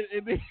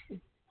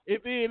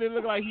then it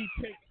looked like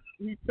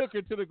he took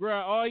her to the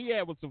ground. All he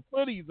had was some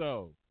footies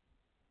on.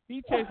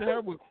 He chasing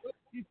her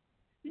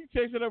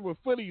with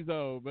footies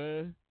on,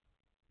 man.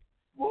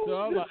 What so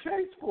was the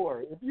chase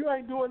for? If you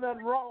ain't doing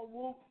nothing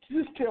wrong,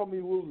 just tell me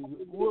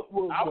what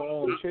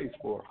was the chase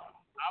for. I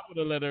would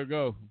have let her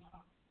go.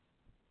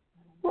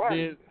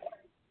 Right.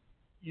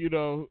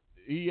 Then,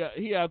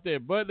 he out there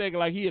butt naked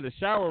like he in a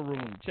shower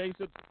room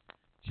chasing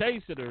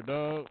her,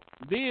 dog.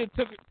 Then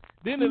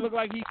it looked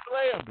like he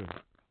slammed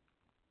her.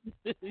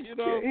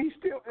 Yeah, he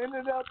still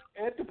ended up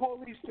at the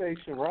police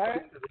station,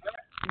 right?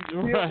 He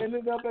still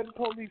ended up at the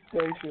police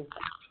station,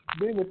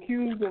 being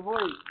accused of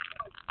rape.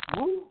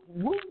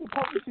 What's the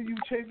purpose of you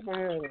chasing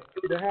behind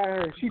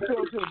her? She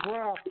fell to the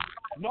ground.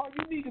 No,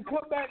 you need to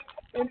come back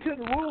into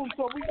the room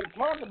so we can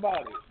talk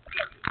about it.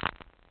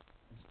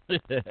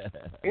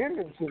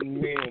 Innocent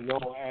men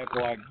don't act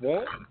like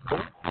that.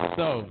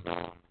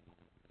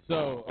 So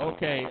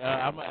okay,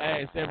 I'm gonna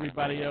ask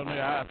everybody on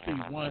there. I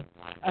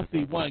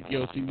see one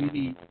guilty.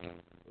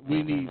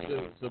 We need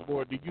some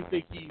more. Do you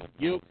think he's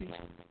guilty?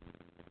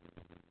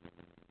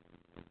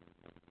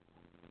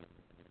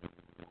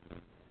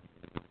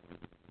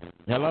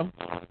 Hello?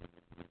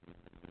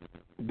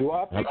 Do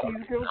I think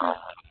he's guilty?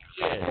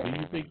 Yeah. Do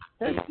you think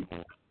he's guilty?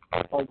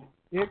 Oh,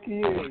 yeah,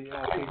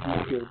 I think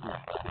he's guilty.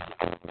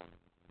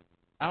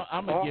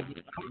 I'm gonna give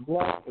it.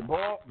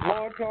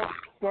 Blog talk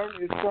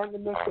is starting to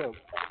mess up.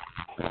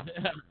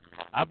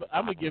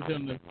 I'm gonna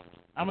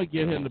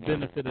give him the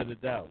benefit of the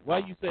doubt. Why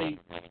you say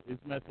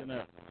it's messing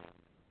up?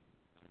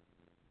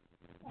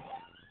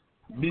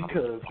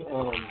 Because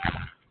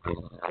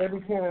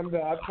every time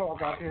that I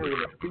talk, I hear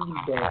the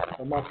feedback,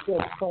 and my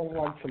stuff sounds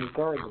like some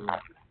gardening.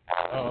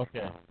 Oh,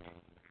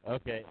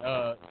 okay.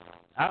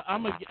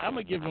 I'm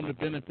gonna give him the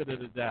benefit of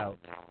the doubt.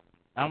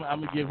 I'm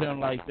gonna give him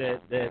like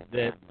that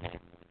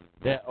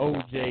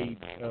OJ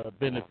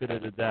benefit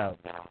of the doubt.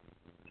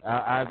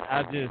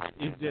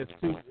 It's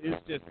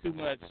just too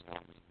much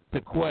to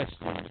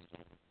question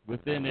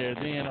within there.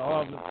 Then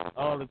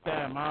all the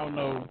time, I don't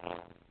know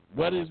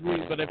what is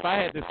real. But if I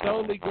had to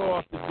solely go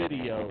off the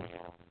video,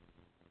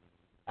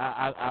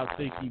 I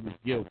think he was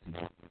guilty.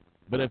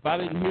 But if I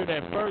didn't hear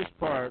that first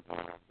part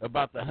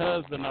about the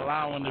husband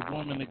allowing the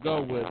woman to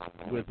go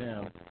with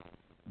him,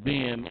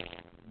 then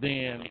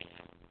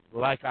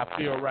like I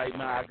feel right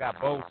now, I got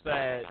both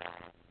sides.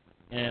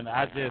 And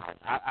I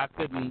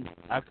couldn't,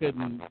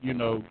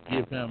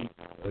 give him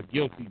a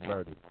guilty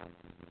verdict.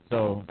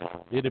 So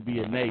it'd be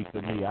a nay for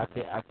me. I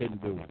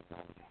couldn't do it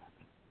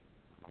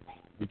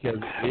because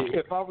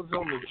if I was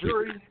on the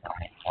jury,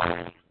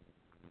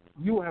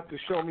 you would have to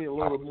show me a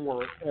little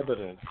more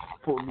evidence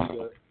for me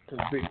to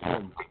convict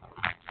him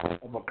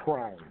of a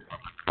crime.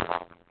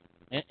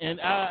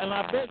 And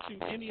I bet you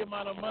any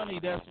amount of money,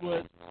 that's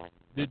what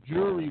the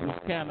jury was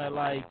kind of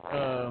like.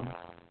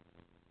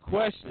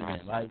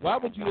 Questioning, like, why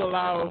would you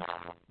allow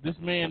this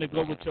man to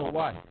go with your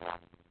wife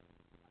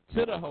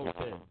to the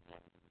hotel?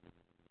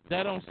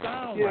 That don't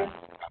sound right.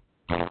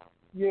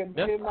 Yeah,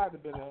 it might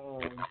have been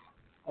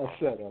a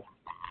setup.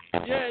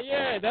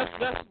 Yeah,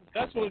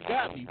 that's what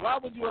got me. Why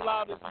would you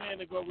allow this man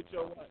to go with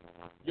your wife?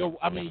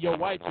 Your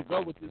wife to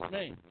go with this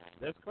man?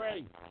 That's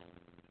crazy.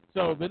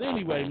 So, but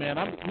anyway, man,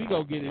 we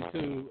gonna get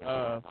into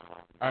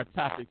our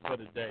topic for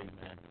today,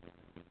 man.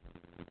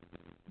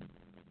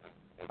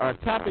 Our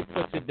topic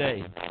for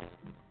today: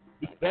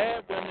 do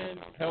bad women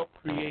help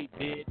create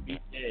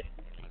deadbeat men?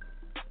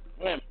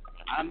 Women,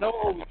 I know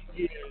over the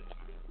years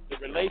the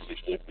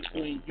relationship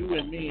between you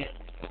and men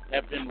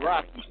have been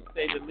rocky, to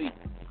say the least.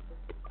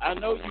 I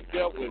know you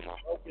dealt with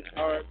broken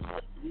hearts,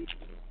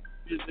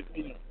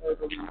 physically and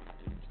verbally,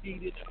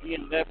 cheated,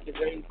 being left to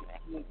raise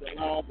the kids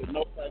alone with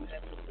no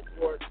financial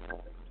support.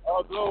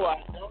 Although I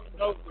don't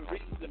know the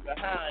reason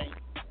behind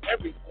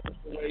every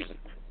situation,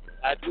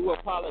 I do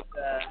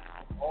apologize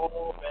for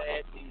all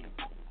bad deeds.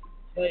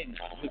 Ladies,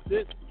 with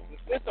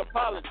this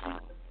apology,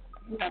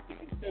 you have to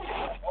consider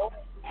that all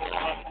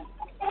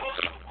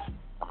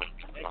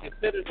and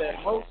consider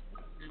that most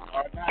women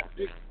are not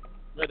victims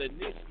but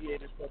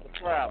initiators for the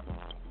problem.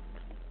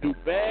 Do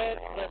bad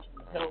women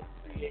help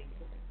create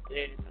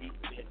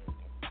deadbeat men?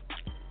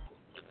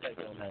 What's your take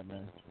on that,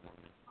 man?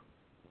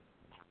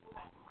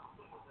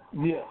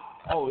 Yeah.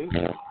 Oh,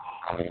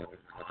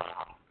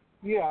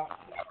 yeah.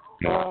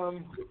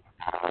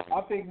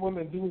 I think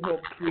women do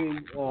help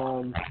create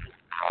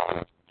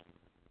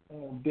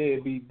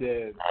deadbeat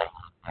dads.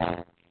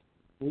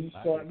 When you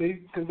start,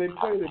 because they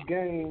play the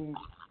game.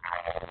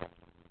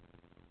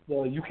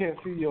 You can't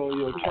see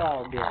your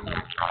child game.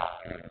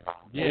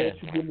 Yeah.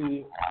 Unless you give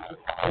me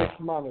X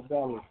amount of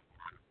dollars.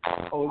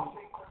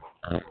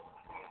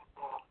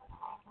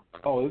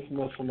 It's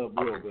messing up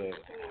real bad.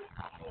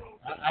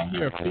 I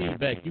hear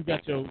feedback. You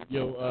got your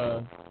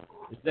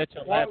is that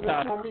your laptop?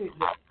 That's not me.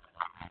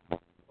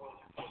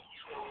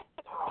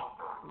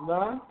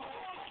 Nah.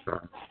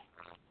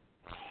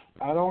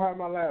 I don't have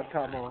my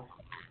laptop on.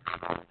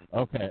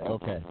 Okay.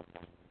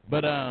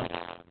 But I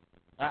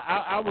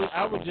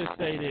would just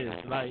say this,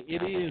 like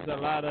it is a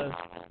lot of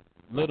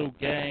little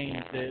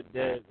games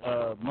that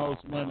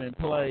most women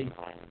play.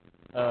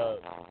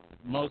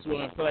 Most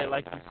women play,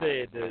 like you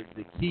said,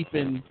 the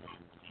keeping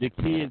the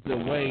kids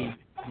away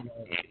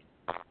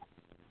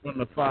from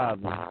the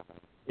father,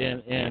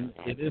 and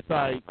it's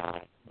like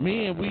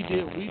men we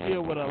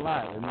deal with a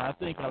lot, and I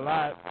think a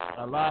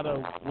lot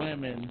of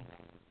women,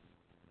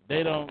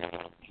 they don't,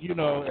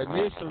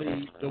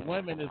 initially the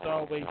woman is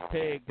always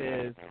pegged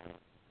as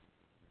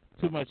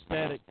too much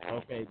static.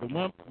 Okay, the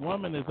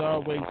woman is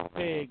always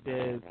pegged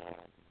as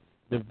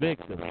the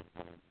victim.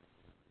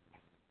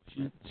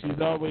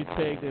 She's always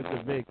pegged as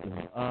the victim,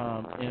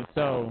 and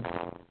so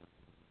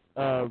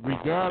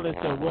regardless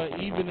of what,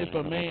 even if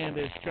a man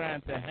is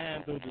trying to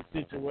handle the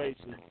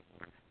situation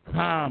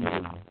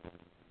calmly,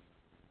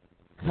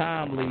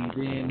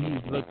 then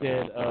he's looked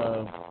at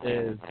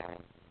as,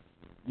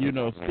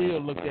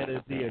 still looked at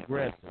as the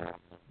aggressor.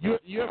 You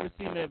ever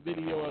seen that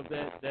video of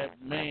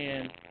that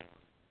man?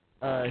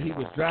 He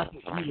was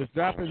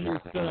dropping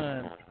his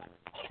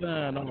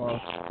son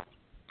off,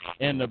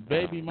 and the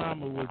baby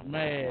mama was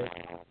mad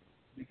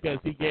because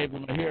he gave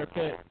him a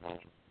haircut.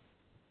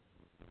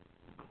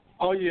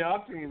 Oh yeah,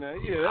 I've seen that.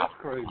 Yeah, that's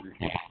crazy.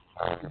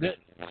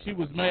 She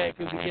was mad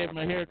because he gave him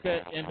a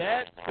haircut, and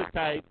that's the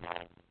type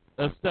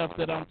of stuff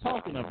that I'm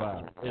talking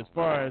about. As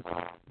far as,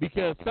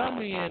 because some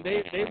men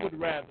they would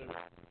rather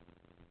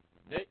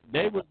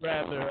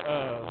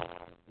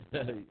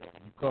you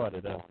caught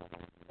it up.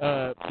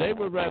 They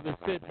would rather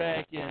sit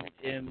back and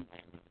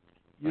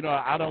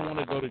I don't want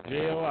to go to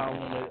jail. I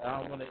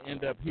don't want to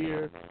end up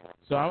here.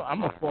 So I'm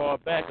gonna fall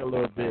back a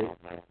little bit,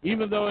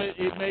 even though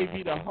it may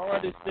be the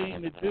hardest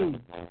thing to do.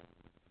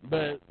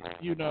 But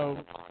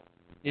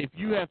if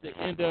you have to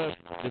end up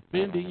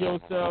defending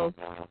yourself,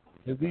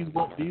 because these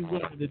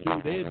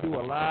women they do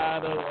a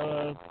lot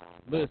of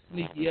little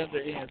sneaky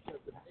underhand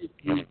stuff to make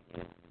you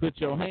put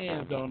your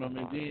hands on them,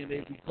 and then they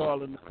be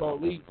calling the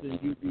police, and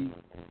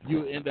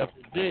you end up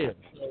in jail.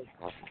 So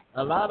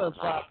a lot of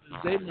fathers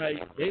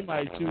they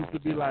might choose to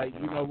be like,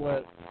 you know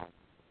what,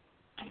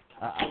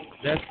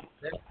 that's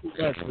too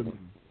much for me.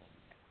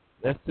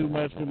 That's too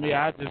much for me.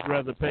 I'd just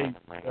rather pay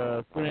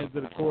friends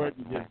to the court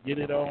and just get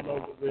it on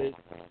over with.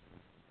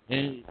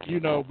 And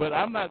but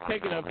I'm not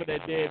taking up for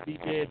that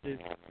deadbeat dad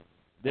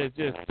that's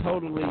just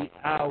totally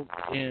out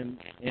and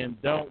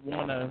don't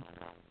want to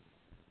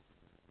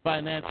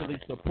financially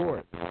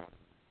support.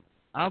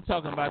 I'm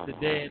talking about the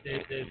dad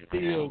that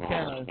still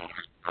kind of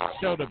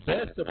show the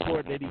best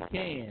support that he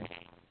can,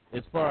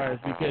 as far as,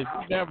 because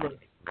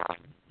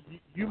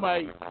you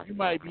might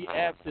be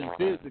absent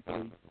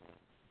physically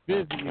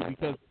because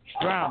of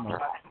drama.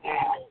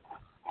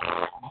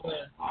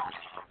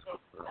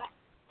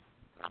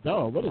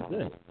 No, what is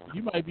that?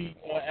 You might be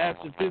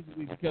absent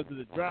physically because of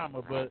the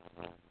drama, but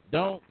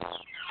don't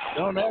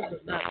ever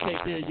not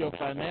take care of your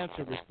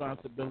financial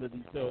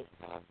responsibility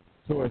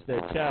towards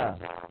that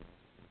child.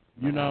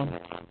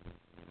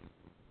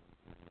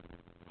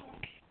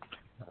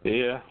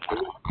 Yeah.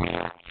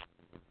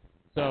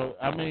 So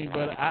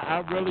but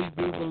I really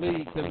do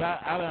believe, because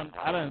I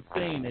done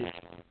seen it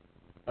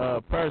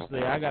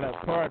personally. I got a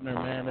partner,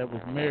 man, that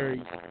was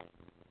married.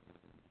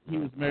 He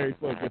was married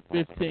for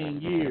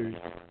 15 years,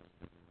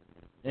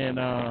 and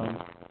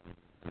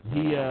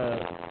he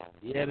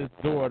had his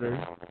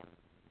daughter,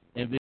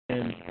 and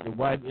then the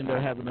wife ended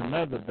up having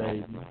another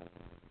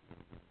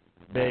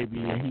baby,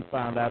 and he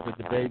found out that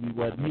the baby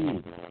wasn't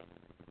his.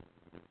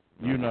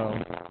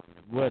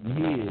 Wasn't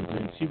his,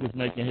 and she was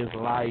making his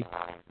life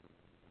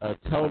a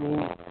total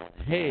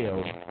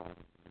hell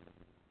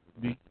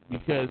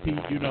because he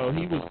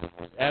was,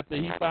 after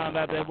he found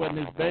out that wasn't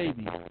his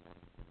baby,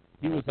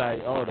 he was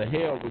like, oh, the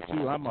hell with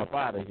you, I'm up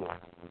out of here.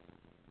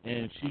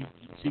 And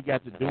she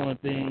got to doing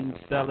things,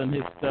 selling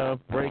his stuff,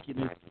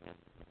 breaking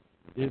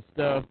his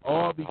stuff,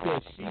 all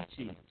because she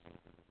cheated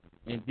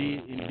and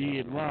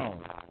did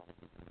wrong,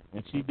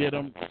 and she did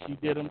him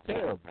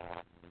terrible.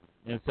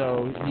 And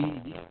so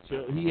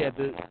he had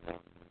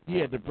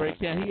to break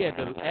down. He had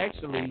to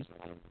actually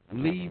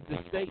leave the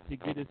state to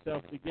get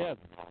himself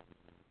together.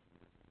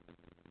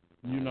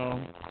 You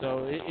know,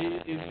 so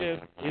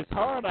it's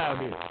hard out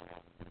here,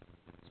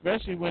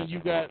 especially when you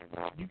can't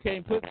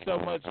put so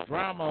much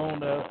drama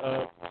on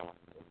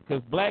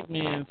because black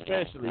men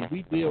especially,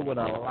 we deal with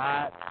a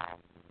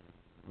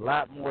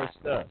lot more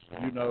stuff,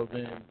 you know,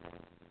 than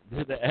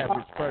the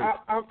average person.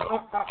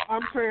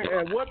 I'm saying,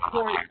 at what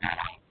point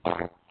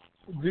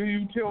do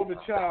you tell the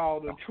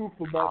child the truth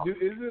about it?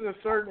 Is it a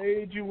certain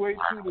age you wait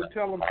to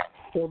tell them,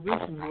 well, this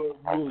is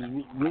what was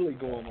really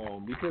going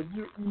on? Because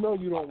you know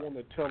you don't want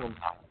to tell them.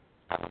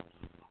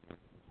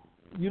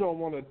 You don't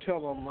want to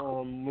tell them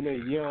when they're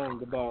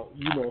young about,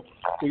 well,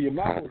 your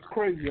mama was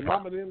crazy. Your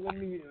mama didn't let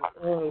me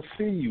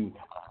see you,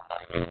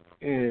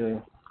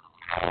 and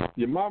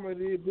your mama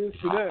did this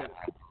or that.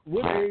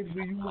 What age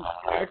do you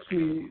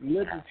actually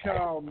let the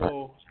child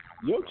know,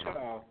 your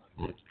child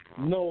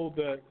know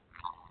that,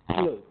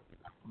 look,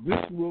 this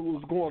is what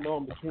was going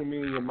on between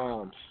me and your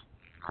moms?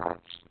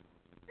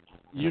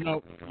 You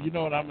know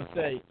what I'm gonna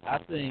say. I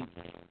think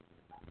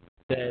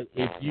that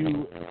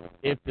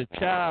if the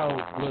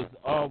child was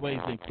always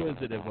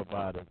inquisitive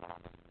about it,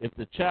 if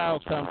the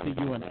child comes to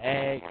you and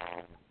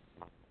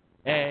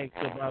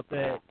asks about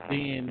that,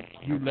 then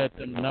you let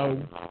them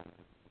know.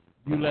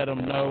 You let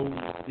them know,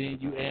 then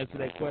you answer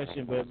that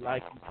question. But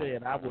like you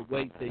said, I would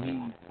wait till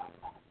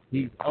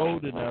he's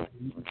old enough,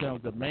 he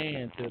becomes a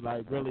man to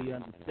like really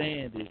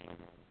understand it.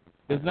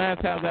 Because 9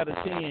 times out of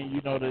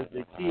 10,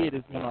 the kid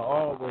is gonna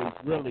always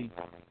really.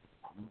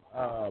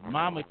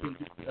 Mama can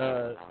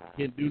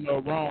do no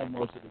wrong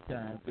most of the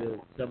time to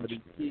some of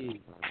these kids.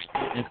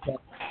 And so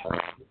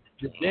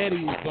the daddy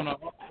is gonna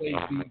always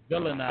be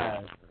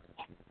villainized.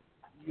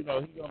 He's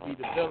gonna be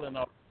the villain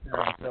all the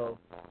time. So,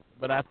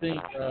 but I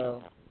think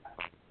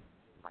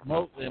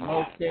in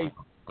most cases,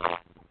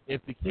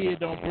 if the kid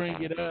don't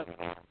bring it up,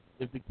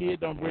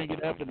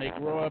 and they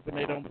grow up and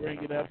they don't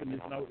bring it up and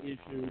there's no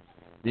issue,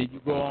 then you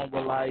go on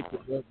with life.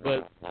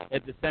 But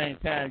at the same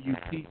time, you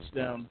teach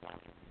them.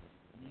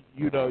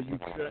 You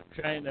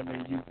train them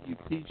and you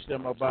teach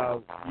them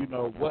about,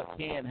 what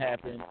can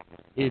happen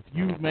if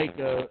you make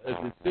a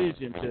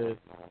decision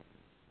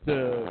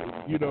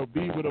to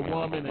be with a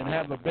woman and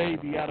have a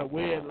baby out of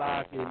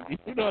wedlock, and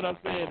you know what I'm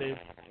saying,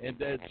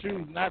 and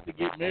choose not to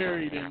get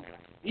married, and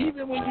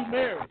even when you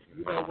marry,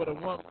 with a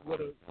woman,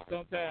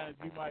 sometimes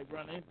you might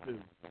run into,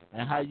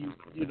 and how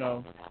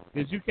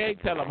because you can't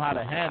tell them how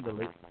to handle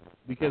it,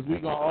 because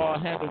we're gonna all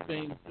handle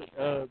things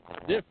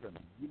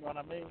differently. You know what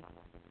I mean?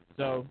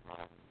 So.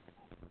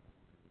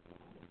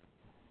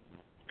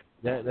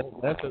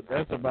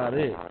 That's about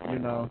it.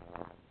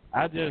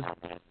 I just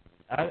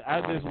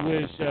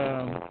wish.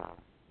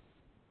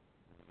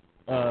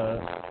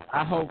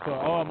 I hope for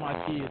all my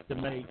kids to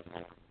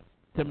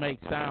make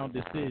sound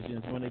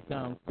decisions when it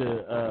comes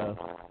to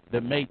the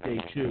mate they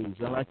choose.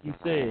 And like you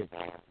said,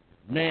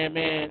 man,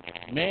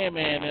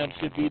 them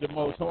should be the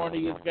most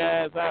horniest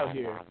guys out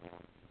here.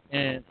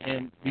 And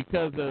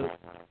because of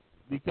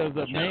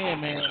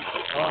man,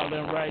 all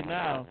them right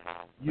now,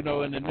 in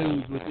the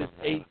news with this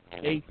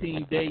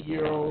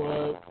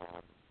 18-year-old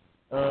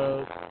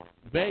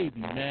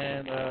baby,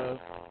 man,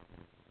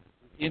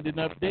 ending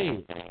up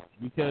dead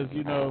because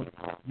you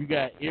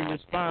got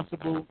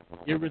irresponsible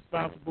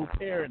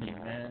parenting,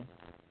 man.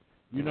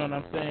 You know what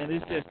I'm saying?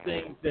 It's just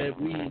things that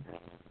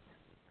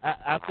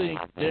I think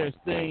there's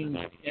things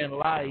in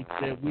life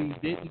that we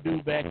didn't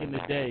do back in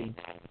the day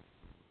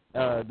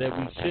that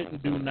we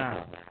shouldn't do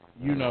now.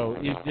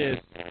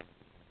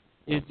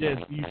 It's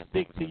just you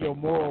stick to your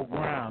moral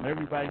ground.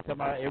 Everybody talking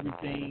about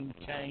everything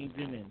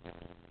changing and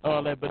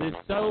all that, but it's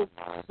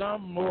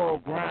some moral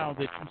ground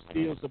that you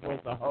still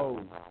supposed to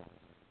hold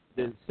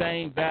the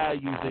same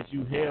values that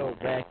you held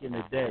back in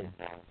the day,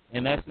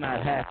 and that's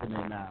not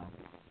happening now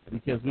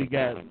because the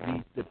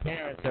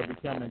parents are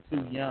becoming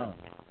too young,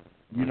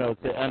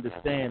 to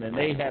understand, and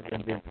they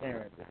haven't been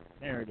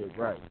parented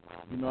right.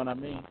 You know what I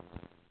mean?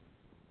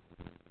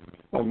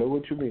 I know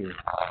what you mean.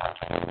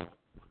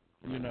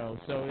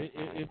 So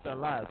it's a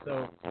lot.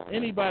 So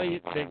anybody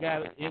that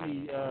got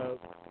any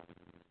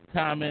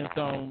comments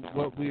on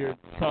what we're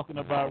talking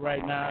about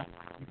right now,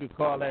 you can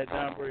call that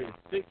number. It's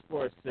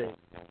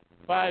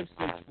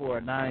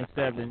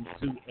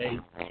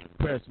 646-564-9728.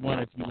 Press 1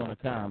 if you want to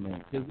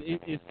comment. Because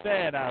it's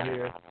sad out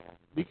here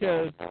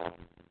because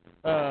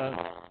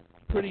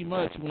pretty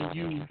much when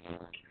you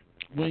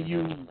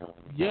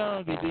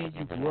young and then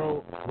you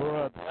grow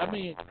up, I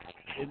mean,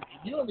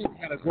 you don't even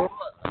gotta grow up.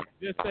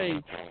 Just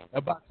say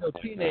about your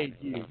teenage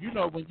years.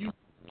 When you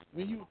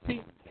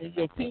in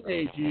your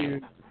teenage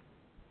years,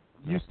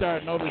 you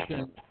start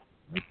noticing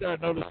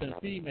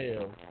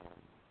females,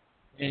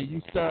 and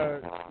you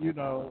start,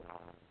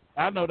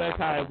 I know that's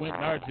how it went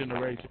in our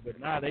generation, but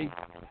now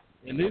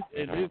in this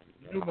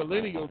new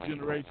millennial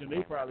generation,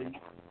 they probably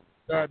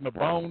starting to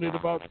bone at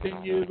about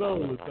 10 years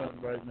old or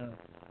something right now.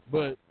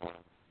 But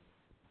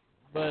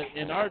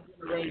in our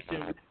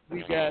generation,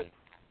 we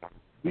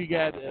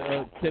got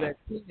to that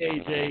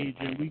teenage age,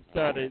 and we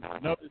started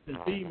noticing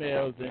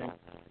females,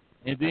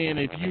 and then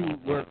if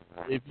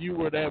you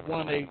were that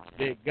one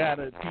that got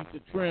a piece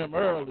of trim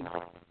early,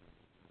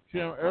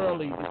 trim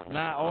early,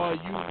 not all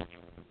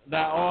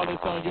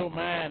that's on your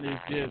mind is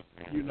just,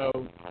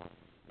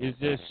 is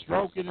just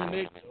stroking the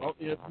neck of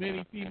as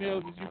many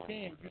females as you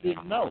can. You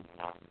didn't know.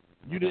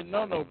 You didn't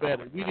know no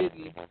better.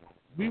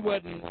 We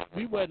wasn't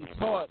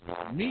taught.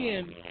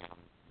 Men,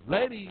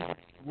 ladies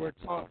were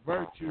taught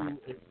virtue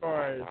as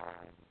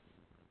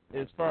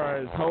far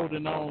as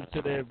holding on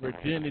to their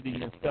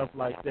virginity and stuff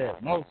like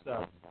that. Most of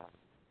them.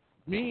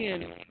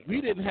 Men, we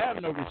didn't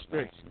have no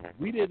restrictions.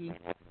 We didn't.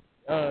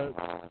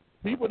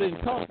 People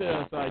didn't talk to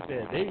us like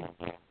that.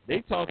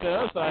 They talked to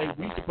us like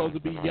we supposed to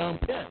be young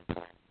pimps.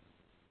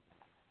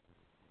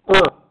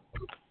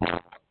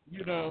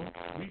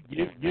 We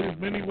get as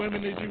many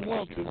women as you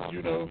want to.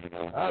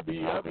 I'll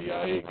be out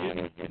here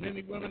getting as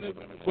many women as,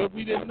 but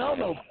we didn't know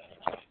no.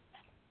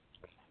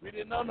 We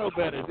didn't know no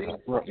better.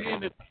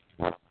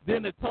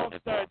 Then the talk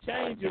started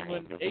changing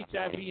when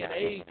HIV and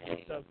AIDS and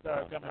stuff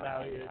started coming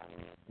out here,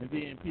 and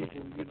then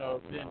people, then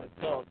the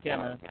talk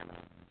kind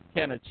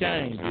of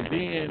changed, and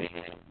then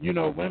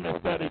women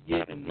started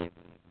getting,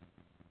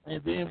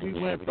 and then we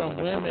went from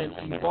women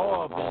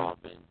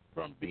evolving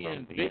from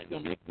being the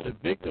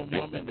victim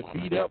woman, the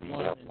beat up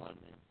woman,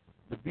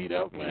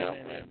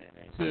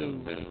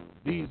 to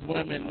these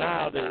women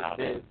now that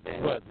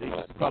what they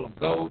call them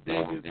gold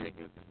diggers.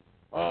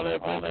 All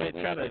that women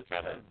trying to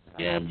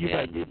scam you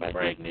by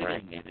getting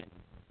pregnant and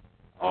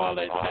all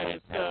that kind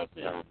of stuff,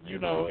 and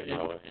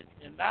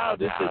now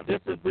this is a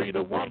different breed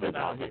of woman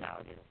out here.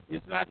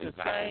 It's not the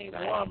same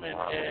woman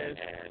as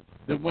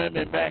the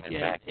women back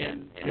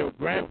in your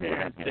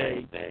grandparents'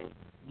 day.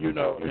 Your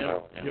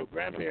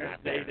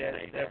grandparents' day that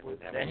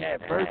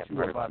had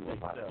virtue about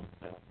themselves.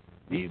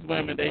 These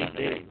women,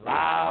 they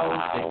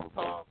loud,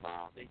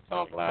 they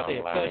talk loud,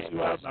 they cuss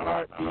you out in the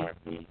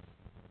heartbeat.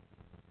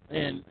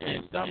 And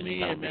some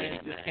men, man,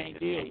 just can't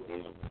deal with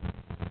it.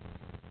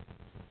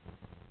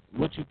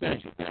 What you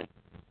think?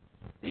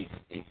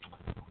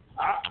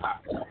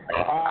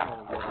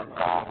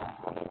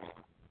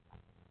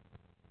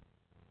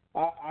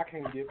 I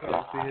can't get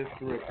past the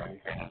hysterectomy.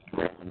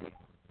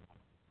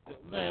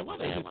 Man,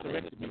 what a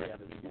hysterectomy got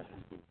to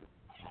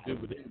do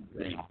with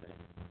anything?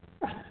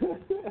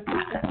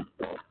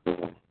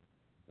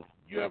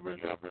 You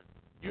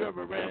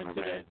ever ran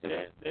into that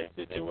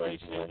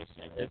situation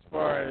as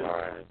far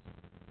as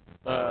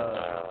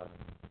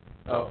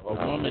a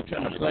woman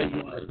trying to play you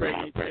in the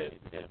pregnant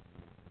test?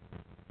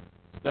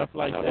 Stuff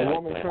like that. A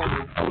woman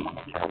trying to...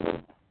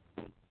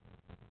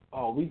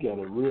 Oh, we got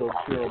a real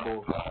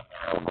terrible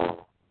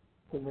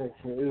connection.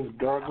 It's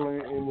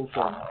gargling and it's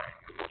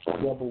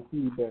double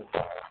feedback.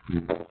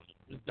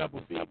 It's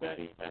double feedback?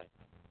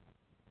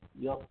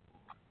 Yep.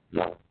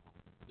 Let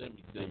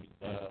me see.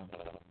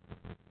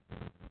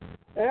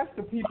 Ask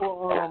the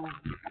people,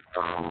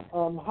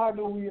 how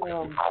do we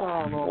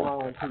sound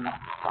online to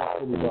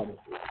everybody?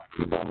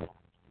 Hold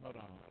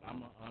on,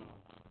 I'm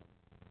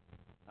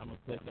gonna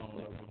click on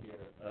over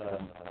here.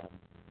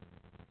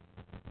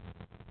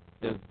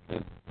 As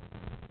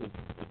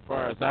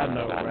far as I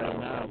know, right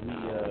now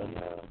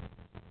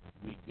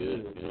we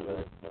good.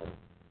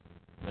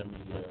 Let me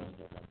see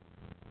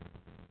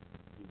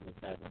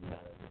what's happening.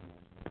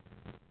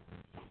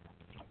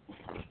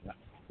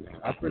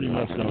 I pretty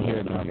much don't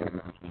hear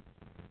nothing.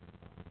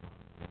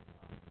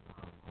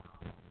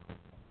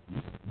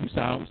 You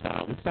sound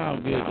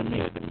good to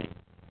me.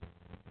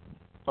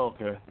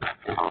 Okay.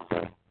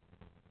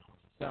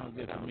 Sounds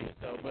good to me.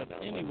 So, but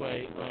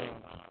anyway,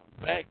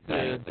 back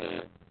to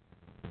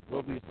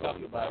what we was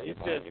talking about. It's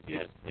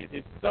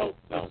so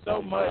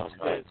much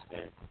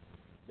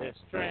that's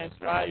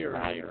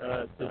transpiring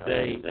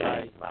today,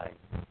 like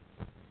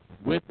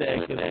with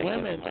that, because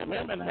women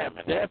have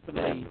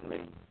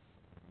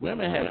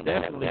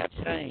definitely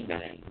changed.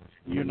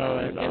 And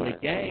the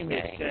game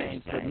has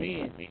changed for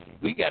men.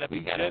 We got to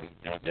be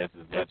just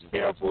as much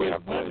careful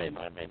as women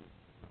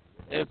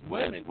do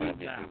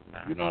now.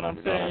 You know what I'm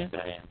saying?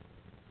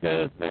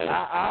 Because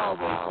I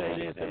always say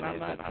this, and I'm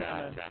not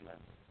trying to.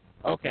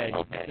 Okay,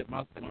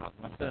 my son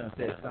said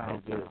it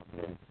sounds good.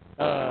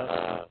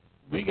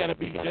 We got to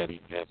be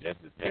just as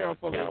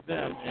careful as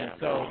them, and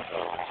so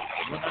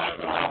when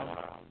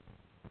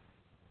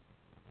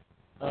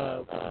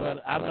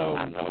but I know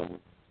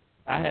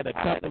I had a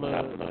couple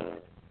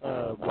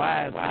of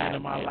wise men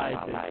in my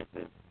life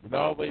that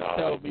always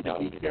told me to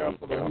be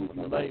careful of who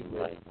you lay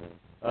with.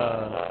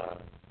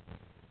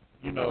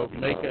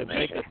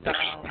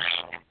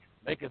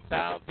 Make a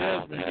sound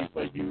judgment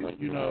before you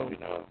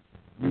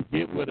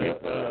get with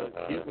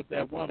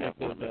that woman,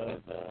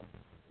 because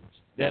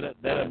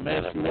that'll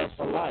mess you up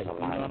for life. You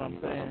know what I'm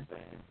saying?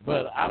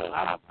 But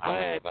I'm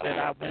glad that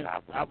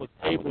I was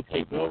able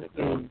to go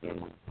through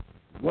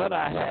what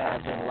I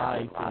have in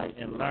life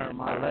and learn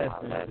my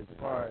lessons as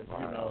far as,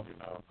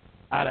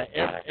 out of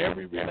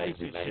every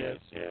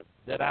relationship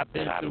that I've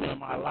been through in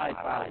my life,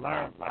 I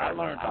learned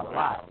a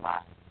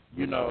lot.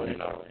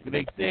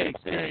 They said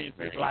experience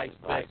is life's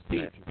best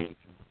teacher.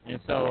 And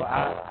so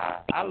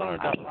I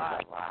learned a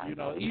lot.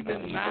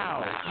 Even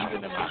now,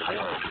 even in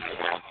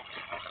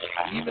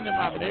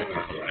my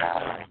marriage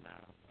right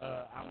now,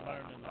 I'm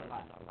learning a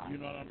You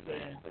know what I'm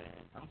saying?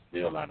 I'm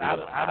still learning.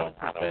 I don't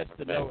profess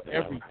to know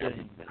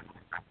everything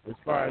as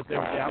far as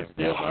everything. I'm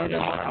still learning.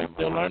 I'm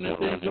still learning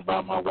things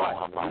about my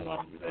wife. You know what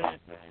I'm saying?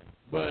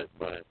 But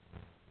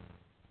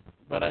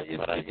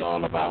it's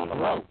all about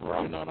growth.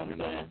 You know what I'm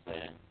saying?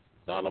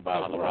 It's all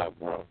about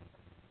growth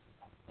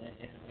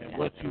and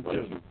what you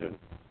do.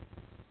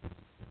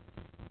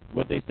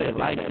 What they say,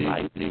 life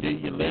do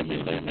you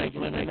lemon, make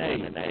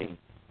lemonade.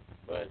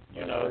 But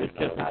you know, it's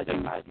just how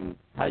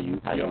you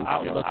your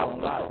outlook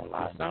on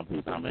life. Some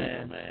people,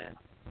 man.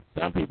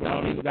 Some people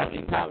don't even got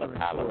any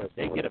tolerance for it.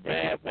 They get a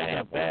bad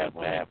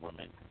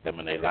woman come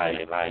in their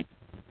life,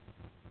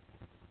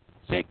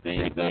 shake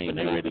things up, and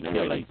they ready to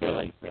kill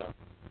themselves.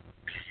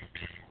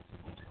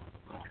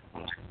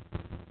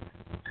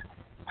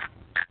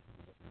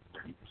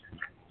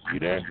 You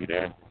there?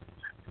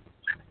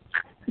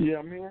 Yeah,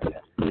 I'm here.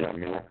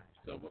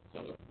 So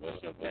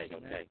what's your take,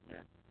 man?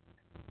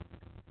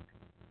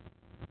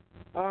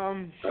 I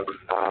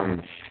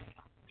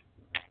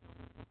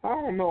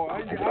don't know. I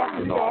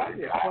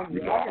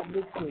get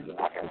mixed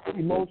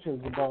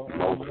emotions about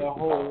the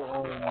whole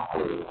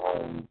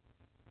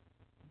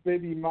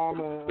baby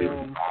mama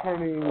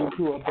turning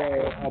into a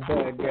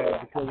bad guy,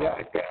 because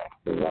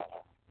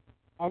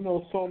I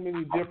know so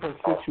many different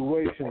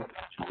situations.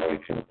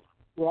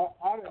 Well,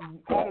 other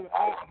guys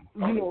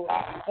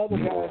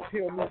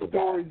tell me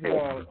stories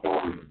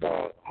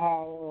about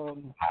how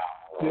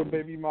their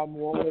baby mama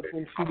won't let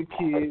them see the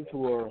kids,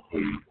 or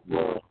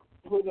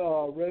put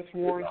arrest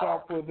warrants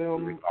out for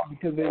them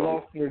because they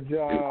lost their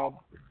job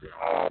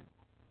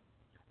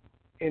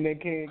and they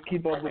can't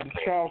keep up with the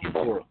child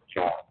support.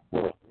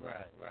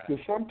 Right.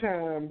 Because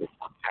sometimes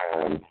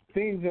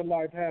things in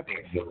life happen.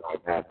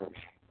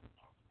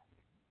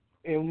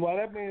 And while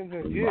that man's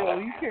in jail,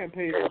 he can't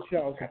pay the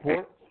child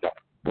support.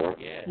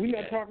 We're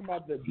not talking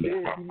about the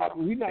dead.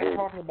 We're not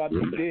talking about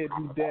the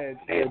deadbeat dads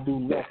that do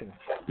nothing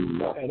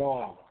at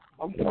all.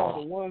 I'm talking about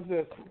the ones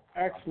that's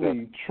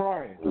actually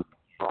trying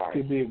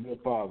to be a good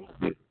father,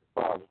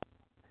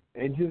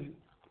 and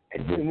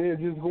they're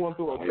just going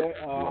through a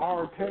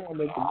hard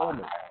time at the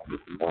moment.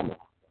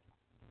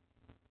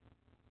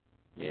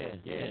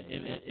 And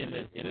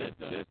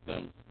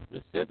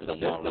the system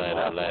won't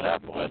let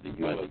up on whether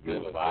you're a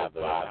good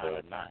father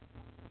or not.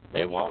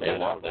 They won't let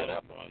up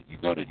on you. You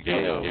go to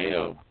jail.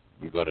 Your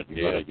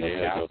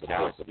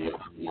child support.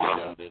 You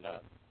build it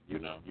up. You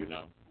know.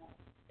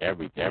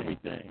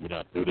 Everything. You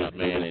know, through this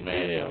man in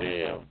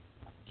jail.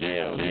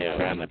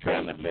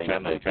 Trying to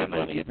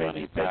get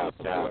money child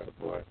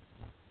support.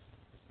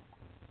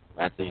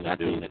 I think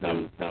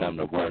come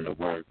to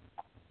work.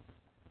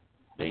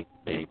 They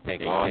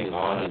take all his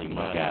money. He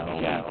got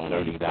on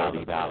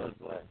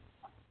 $30 left.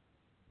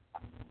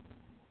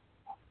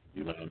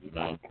 You know.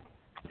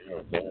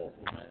 Terrible,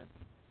 man.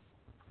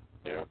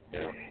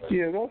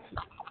 Terrible.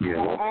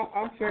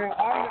 I'm saying, I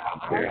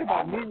think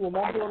about me when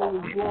my daughter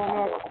was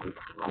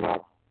growing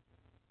up.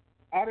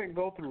 I didn't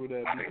go through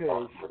that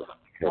because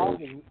I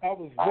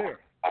was there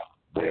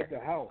at the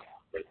house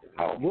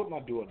with my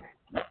daughter.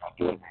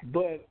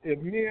 But if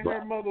me and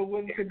her mother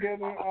wasn't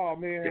together, oh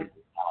man,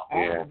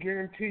 I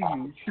guarantee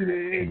you she'd have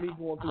had me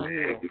going through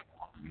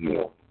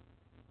hell.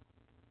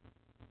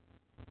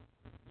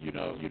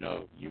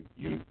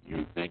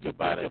 You think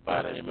about it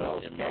in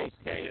most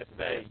cases,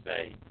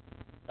 say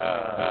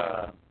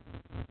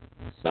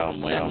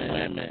some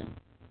women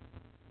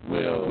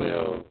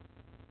will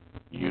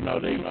they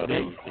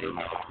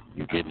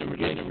you get in a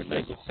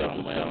relationship with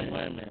some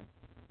women,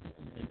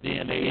 and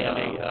then they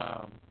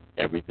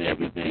everything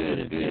is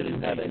good, and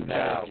now they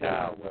have a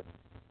child with them,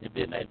 and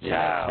then that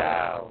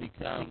child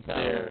becomes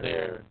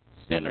their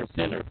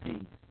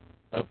centerpiece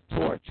of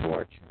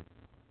torture.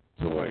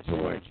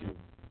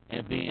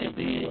 And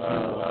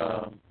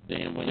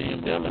then when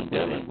you're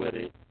dealing with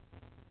it,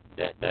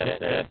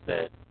 that's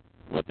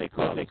what they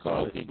call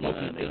smoking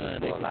gun.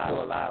 They pull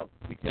out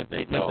because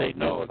they know a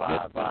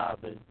good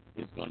father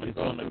is going to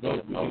go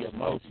through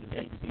emotion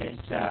and his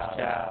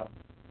child,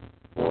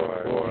 or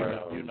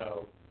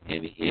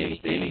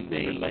anything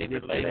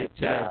related to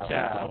that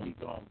child.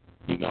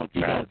 He gonna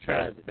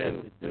try his best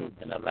to do.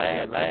 And the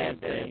last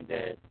thing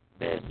that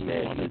he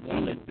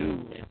want to do,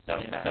 and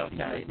sometimes he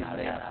may not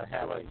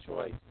have a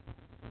choice.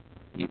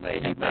 He may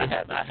not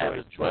have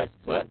a choice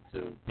but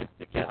to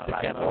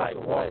kind of like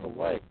walk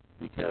away,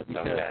 because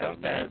sometimes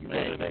man, you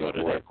go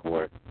to that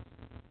court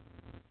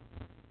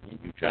and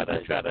you try to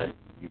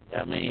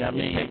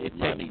it's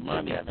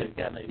money and it's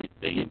got to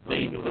things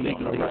legally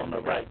on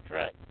the right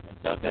track. And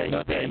sometimes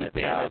you paying the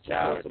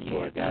child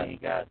support,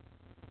 ain't got,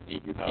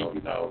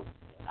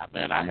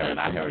 man, I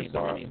heard so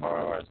many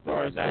horror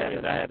stories. I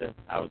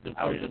was in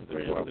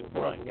prison with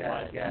one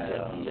guy.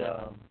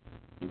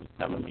 He was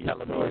telling me a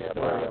story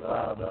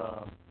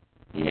about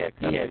he had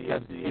custody of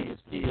his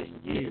kids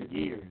in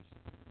years,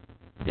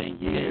 10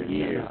 years,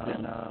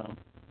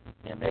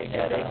 and they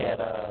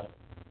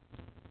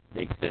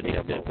said they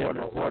had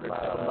order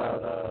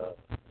about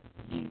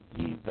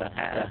he's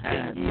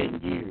behind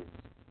 10 years,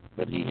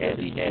 but he had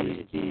his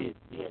kids.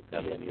 He had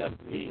custody of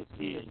his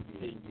kids in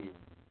 10 years.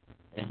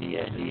 and he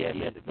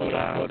had to go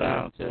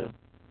down to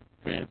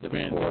friends of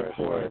the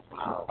court,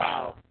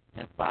 file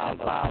a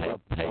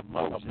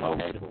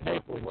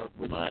paperwork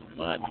with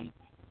money,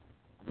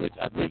 which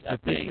I think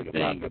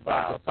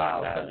about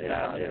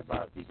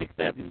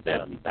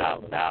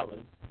 $70,000.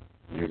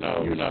 You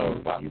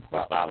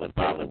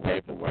file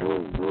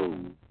paperwork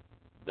prove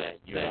that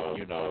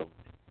you know.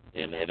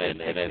 And that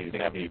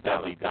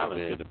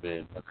 $70,000 should have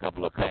been a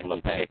couple of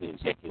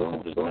packets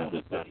or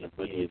something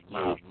for his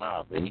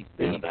mouth. And he's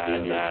still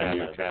down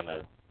here trying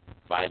to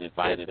fight it.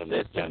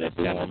 That's trying to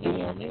do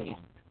on me.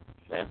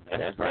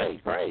 That's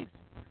crazy.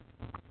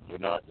 You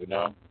know.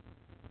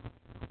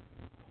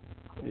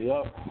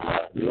 Yep.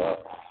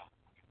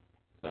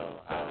 So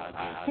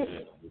I just,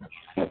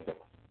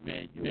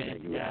 man,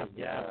 yeah.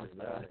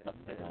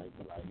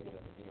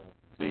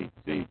 See,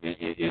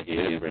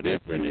 it's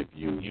different if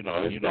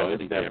it's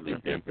definitely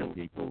different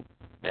people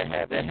that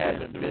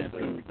haven't been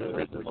through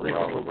the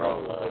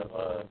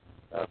rigmarole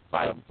of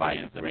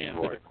fighting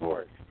the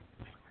court,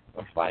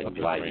 or fighting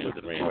the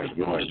court.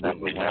 You don't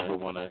never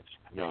want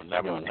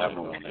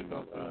to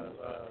go,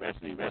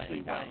 especially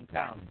Wayne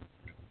County.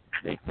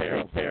 They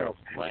terrible.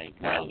 Wayne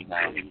County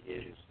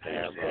is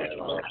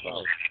terrible.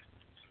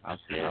 I'm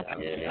scared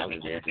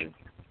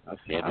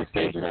to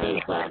say the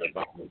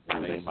about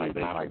they might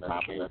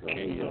pop it up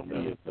and kill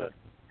me.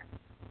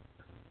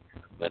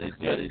 But it's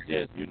just it's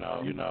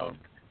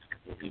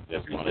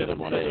just one of them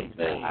things. I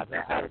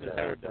just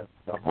heard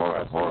the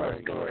horror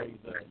stories.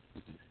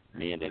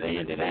 Men that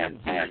have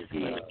kids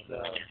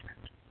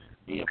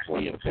being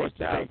forced to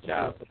pay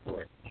child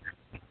support.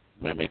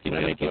 Women can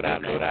go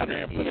down there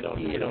and put it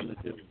on the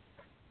dude.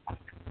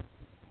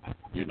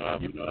 You know.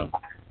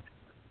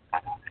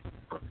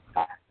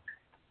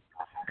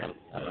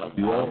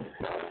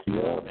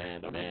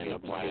 Man,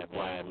 quiet,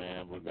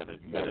 man. We gotta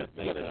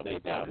stay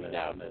down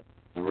to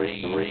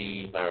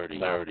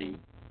 3:30.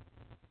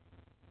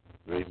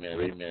 3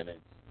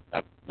 minutes.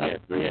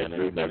 3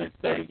 minutes,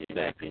 30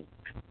 seconds.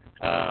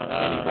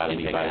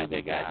 Anybody that got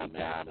any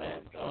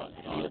comments on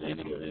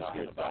anything we're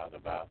talking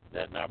about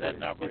that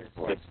number is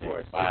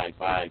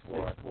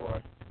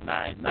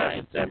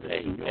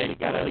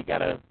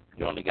 645-544-9978.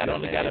 You only got a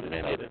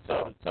minute or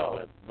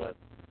so, but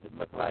it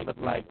look like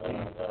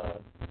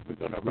we're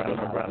gonna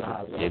run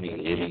out.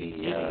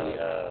 Any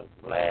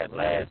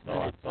last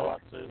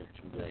thoughts that you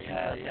may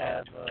have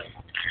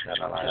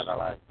that I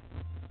like.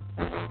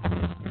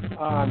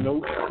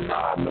 Nope.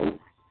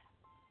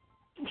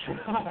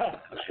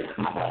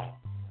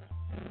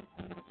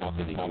 How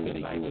many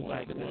you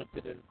like going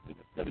to the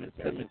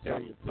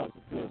cemetery?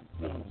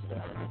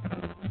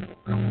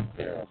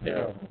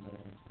 Terrible.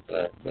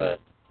 But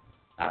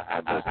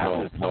I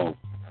just hope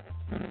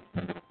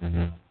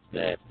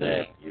that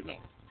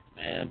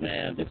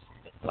man, this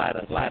light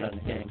of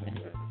game.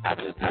 I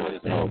just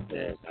hope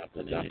that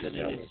something in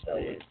this show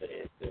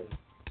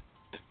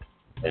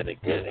that a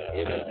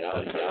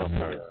young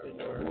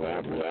person or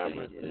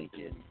whoever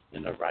thinking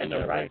in the right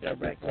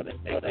direction,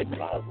 they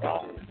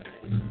wrong.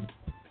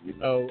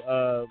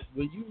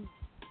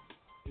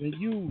 When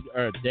you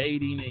are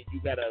dating and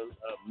you got a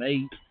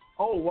mate.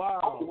 Oh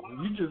wow!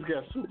 You just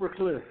got super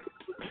clear.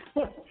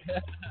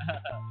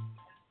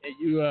 And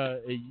you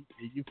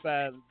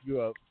find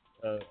you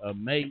a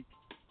mate.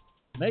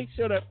 Make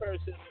sure that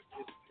person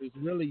is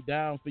really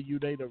down for you.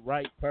 They the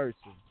right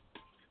person.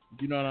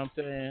 You know what I'm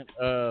saying?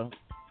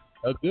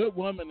 A good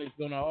woman is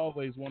gonna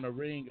always want a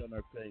ring on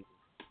her finger.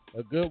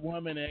 A good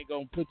woman ain't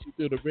gonna put you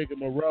through the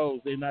rigmarole.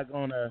 They're not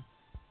gonna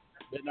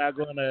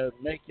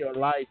make your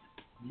life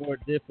more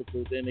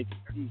difficult than it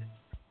can be.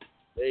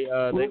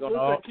 They're gonna. What's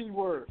that key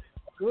word?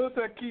 What's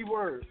that key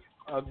word?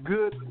 A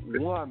good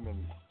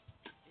woman.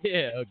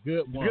 Yeah, a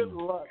good woman. Good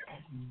luck.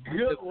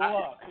 Good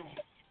luck.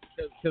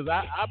 Because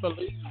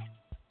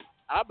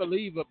I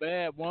believe a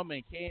bad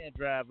woman can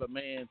drive a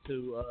man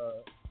to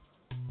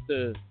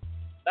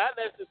not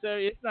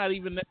necessarily. It's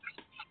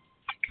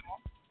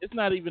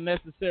not even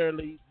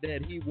necessarily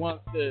that he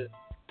wants to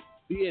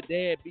be a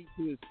deadbeat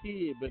to his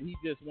kid, but he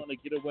just want to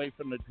get away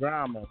from the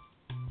drama,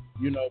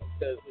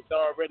 because it's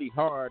already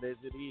hard as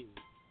it is,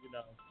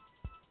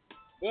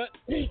 But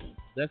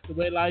that's the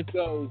way life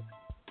goes.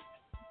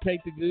 You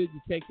take the good,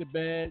 you take the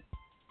bad,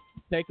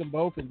 you take them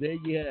both, and there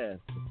you have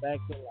the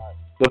facts of life.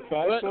 The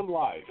facts of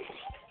life.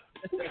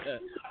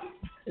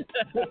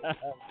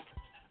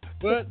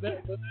 but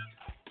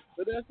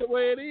that's the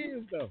way it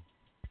is, though.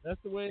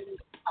 That's the way it is.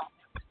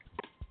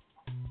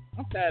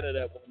 I'm tired of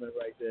that woman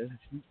right there.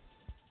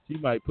 She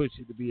might push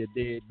you to be a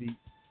deadbeat,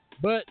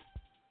 but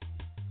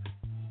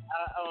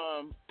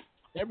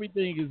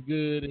everything is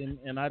good,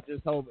 and I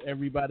just hope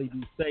everybody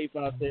be safe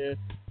out there.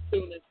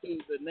 Tune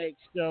into the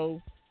next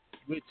show,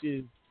 which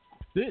is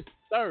this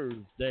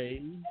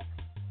Thursday,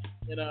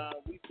 and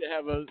we still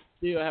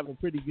have a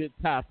pretty good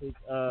topic.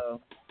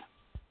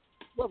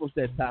 What was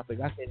that topic?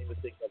 I can't even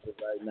think of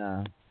it right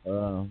now.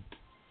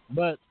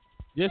 But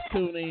just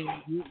tune in,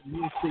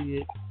 you'll see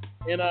it,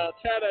 and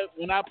try to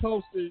when I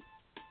post the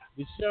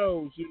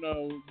shows,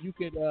 you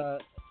could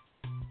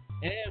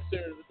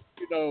answer,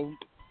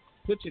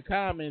 put your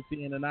comments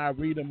in, and I'll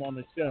read them on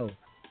the show.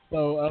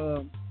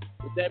 So,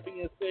 with that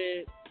being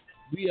said,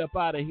 we up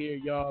out of here,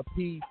 y'all.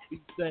 Peace, be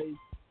safe,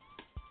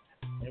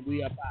 and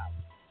we up out.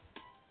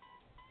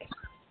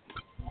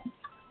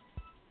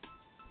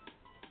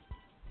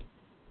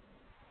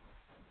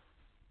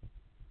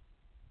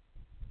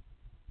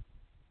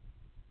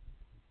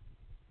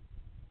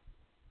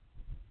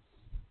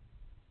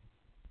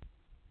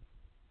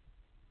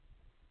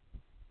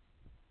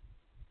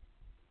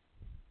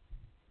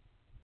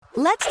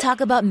 Let's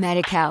talk about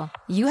Medi-Cal.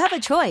 You have a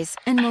choice,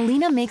 and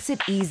Molina makes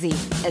it easy,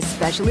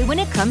 especially when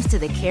it comes to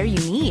the care you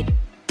need.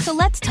 So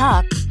let's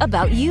talk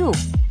about you,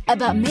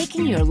 about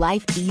making your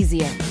life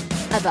easier,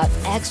 about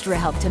extra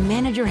help to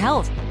manage your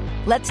health.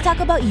 Let's talk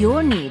about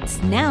your needs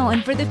now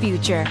and for the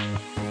future.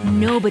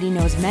 Nobody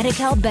knows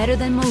Medi-Cal better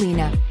than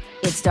Molina.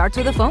 It starts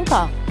with a phone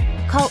call.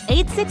 Call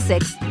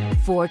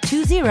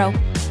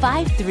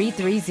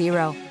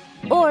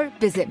 866-420-5330 or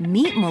visit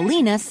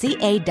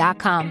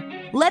meetmolinaca.com.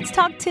 Let's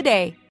talk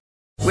today.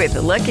 With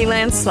the Lucky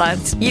Land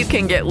Slots, you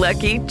can get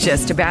lucky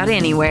just about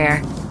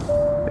anywhere.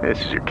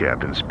 This is your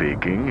captain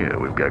speaking.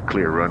 We've got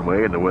clear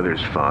runway and the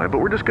weather's fine, but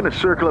we're just going to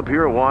circle up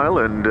here a while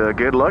and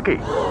get lucky.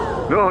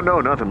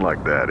 No, nothing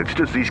like that. It's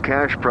just these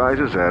cash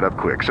prizes add up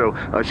quick. So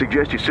I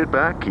suggest you sit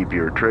back, keep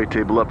your tray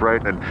table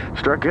upright, and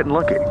start getting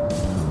lucky.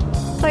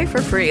 Play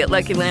for free at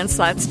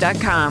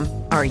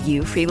LuckyLandSlots.com. Are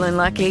you feeling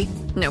lucky?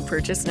 No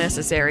purchase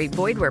necessary.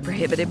 Void where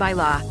prohibited by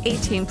law.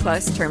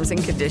 18+ terms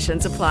and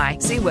conditions apply.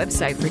 See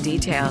website for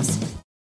details.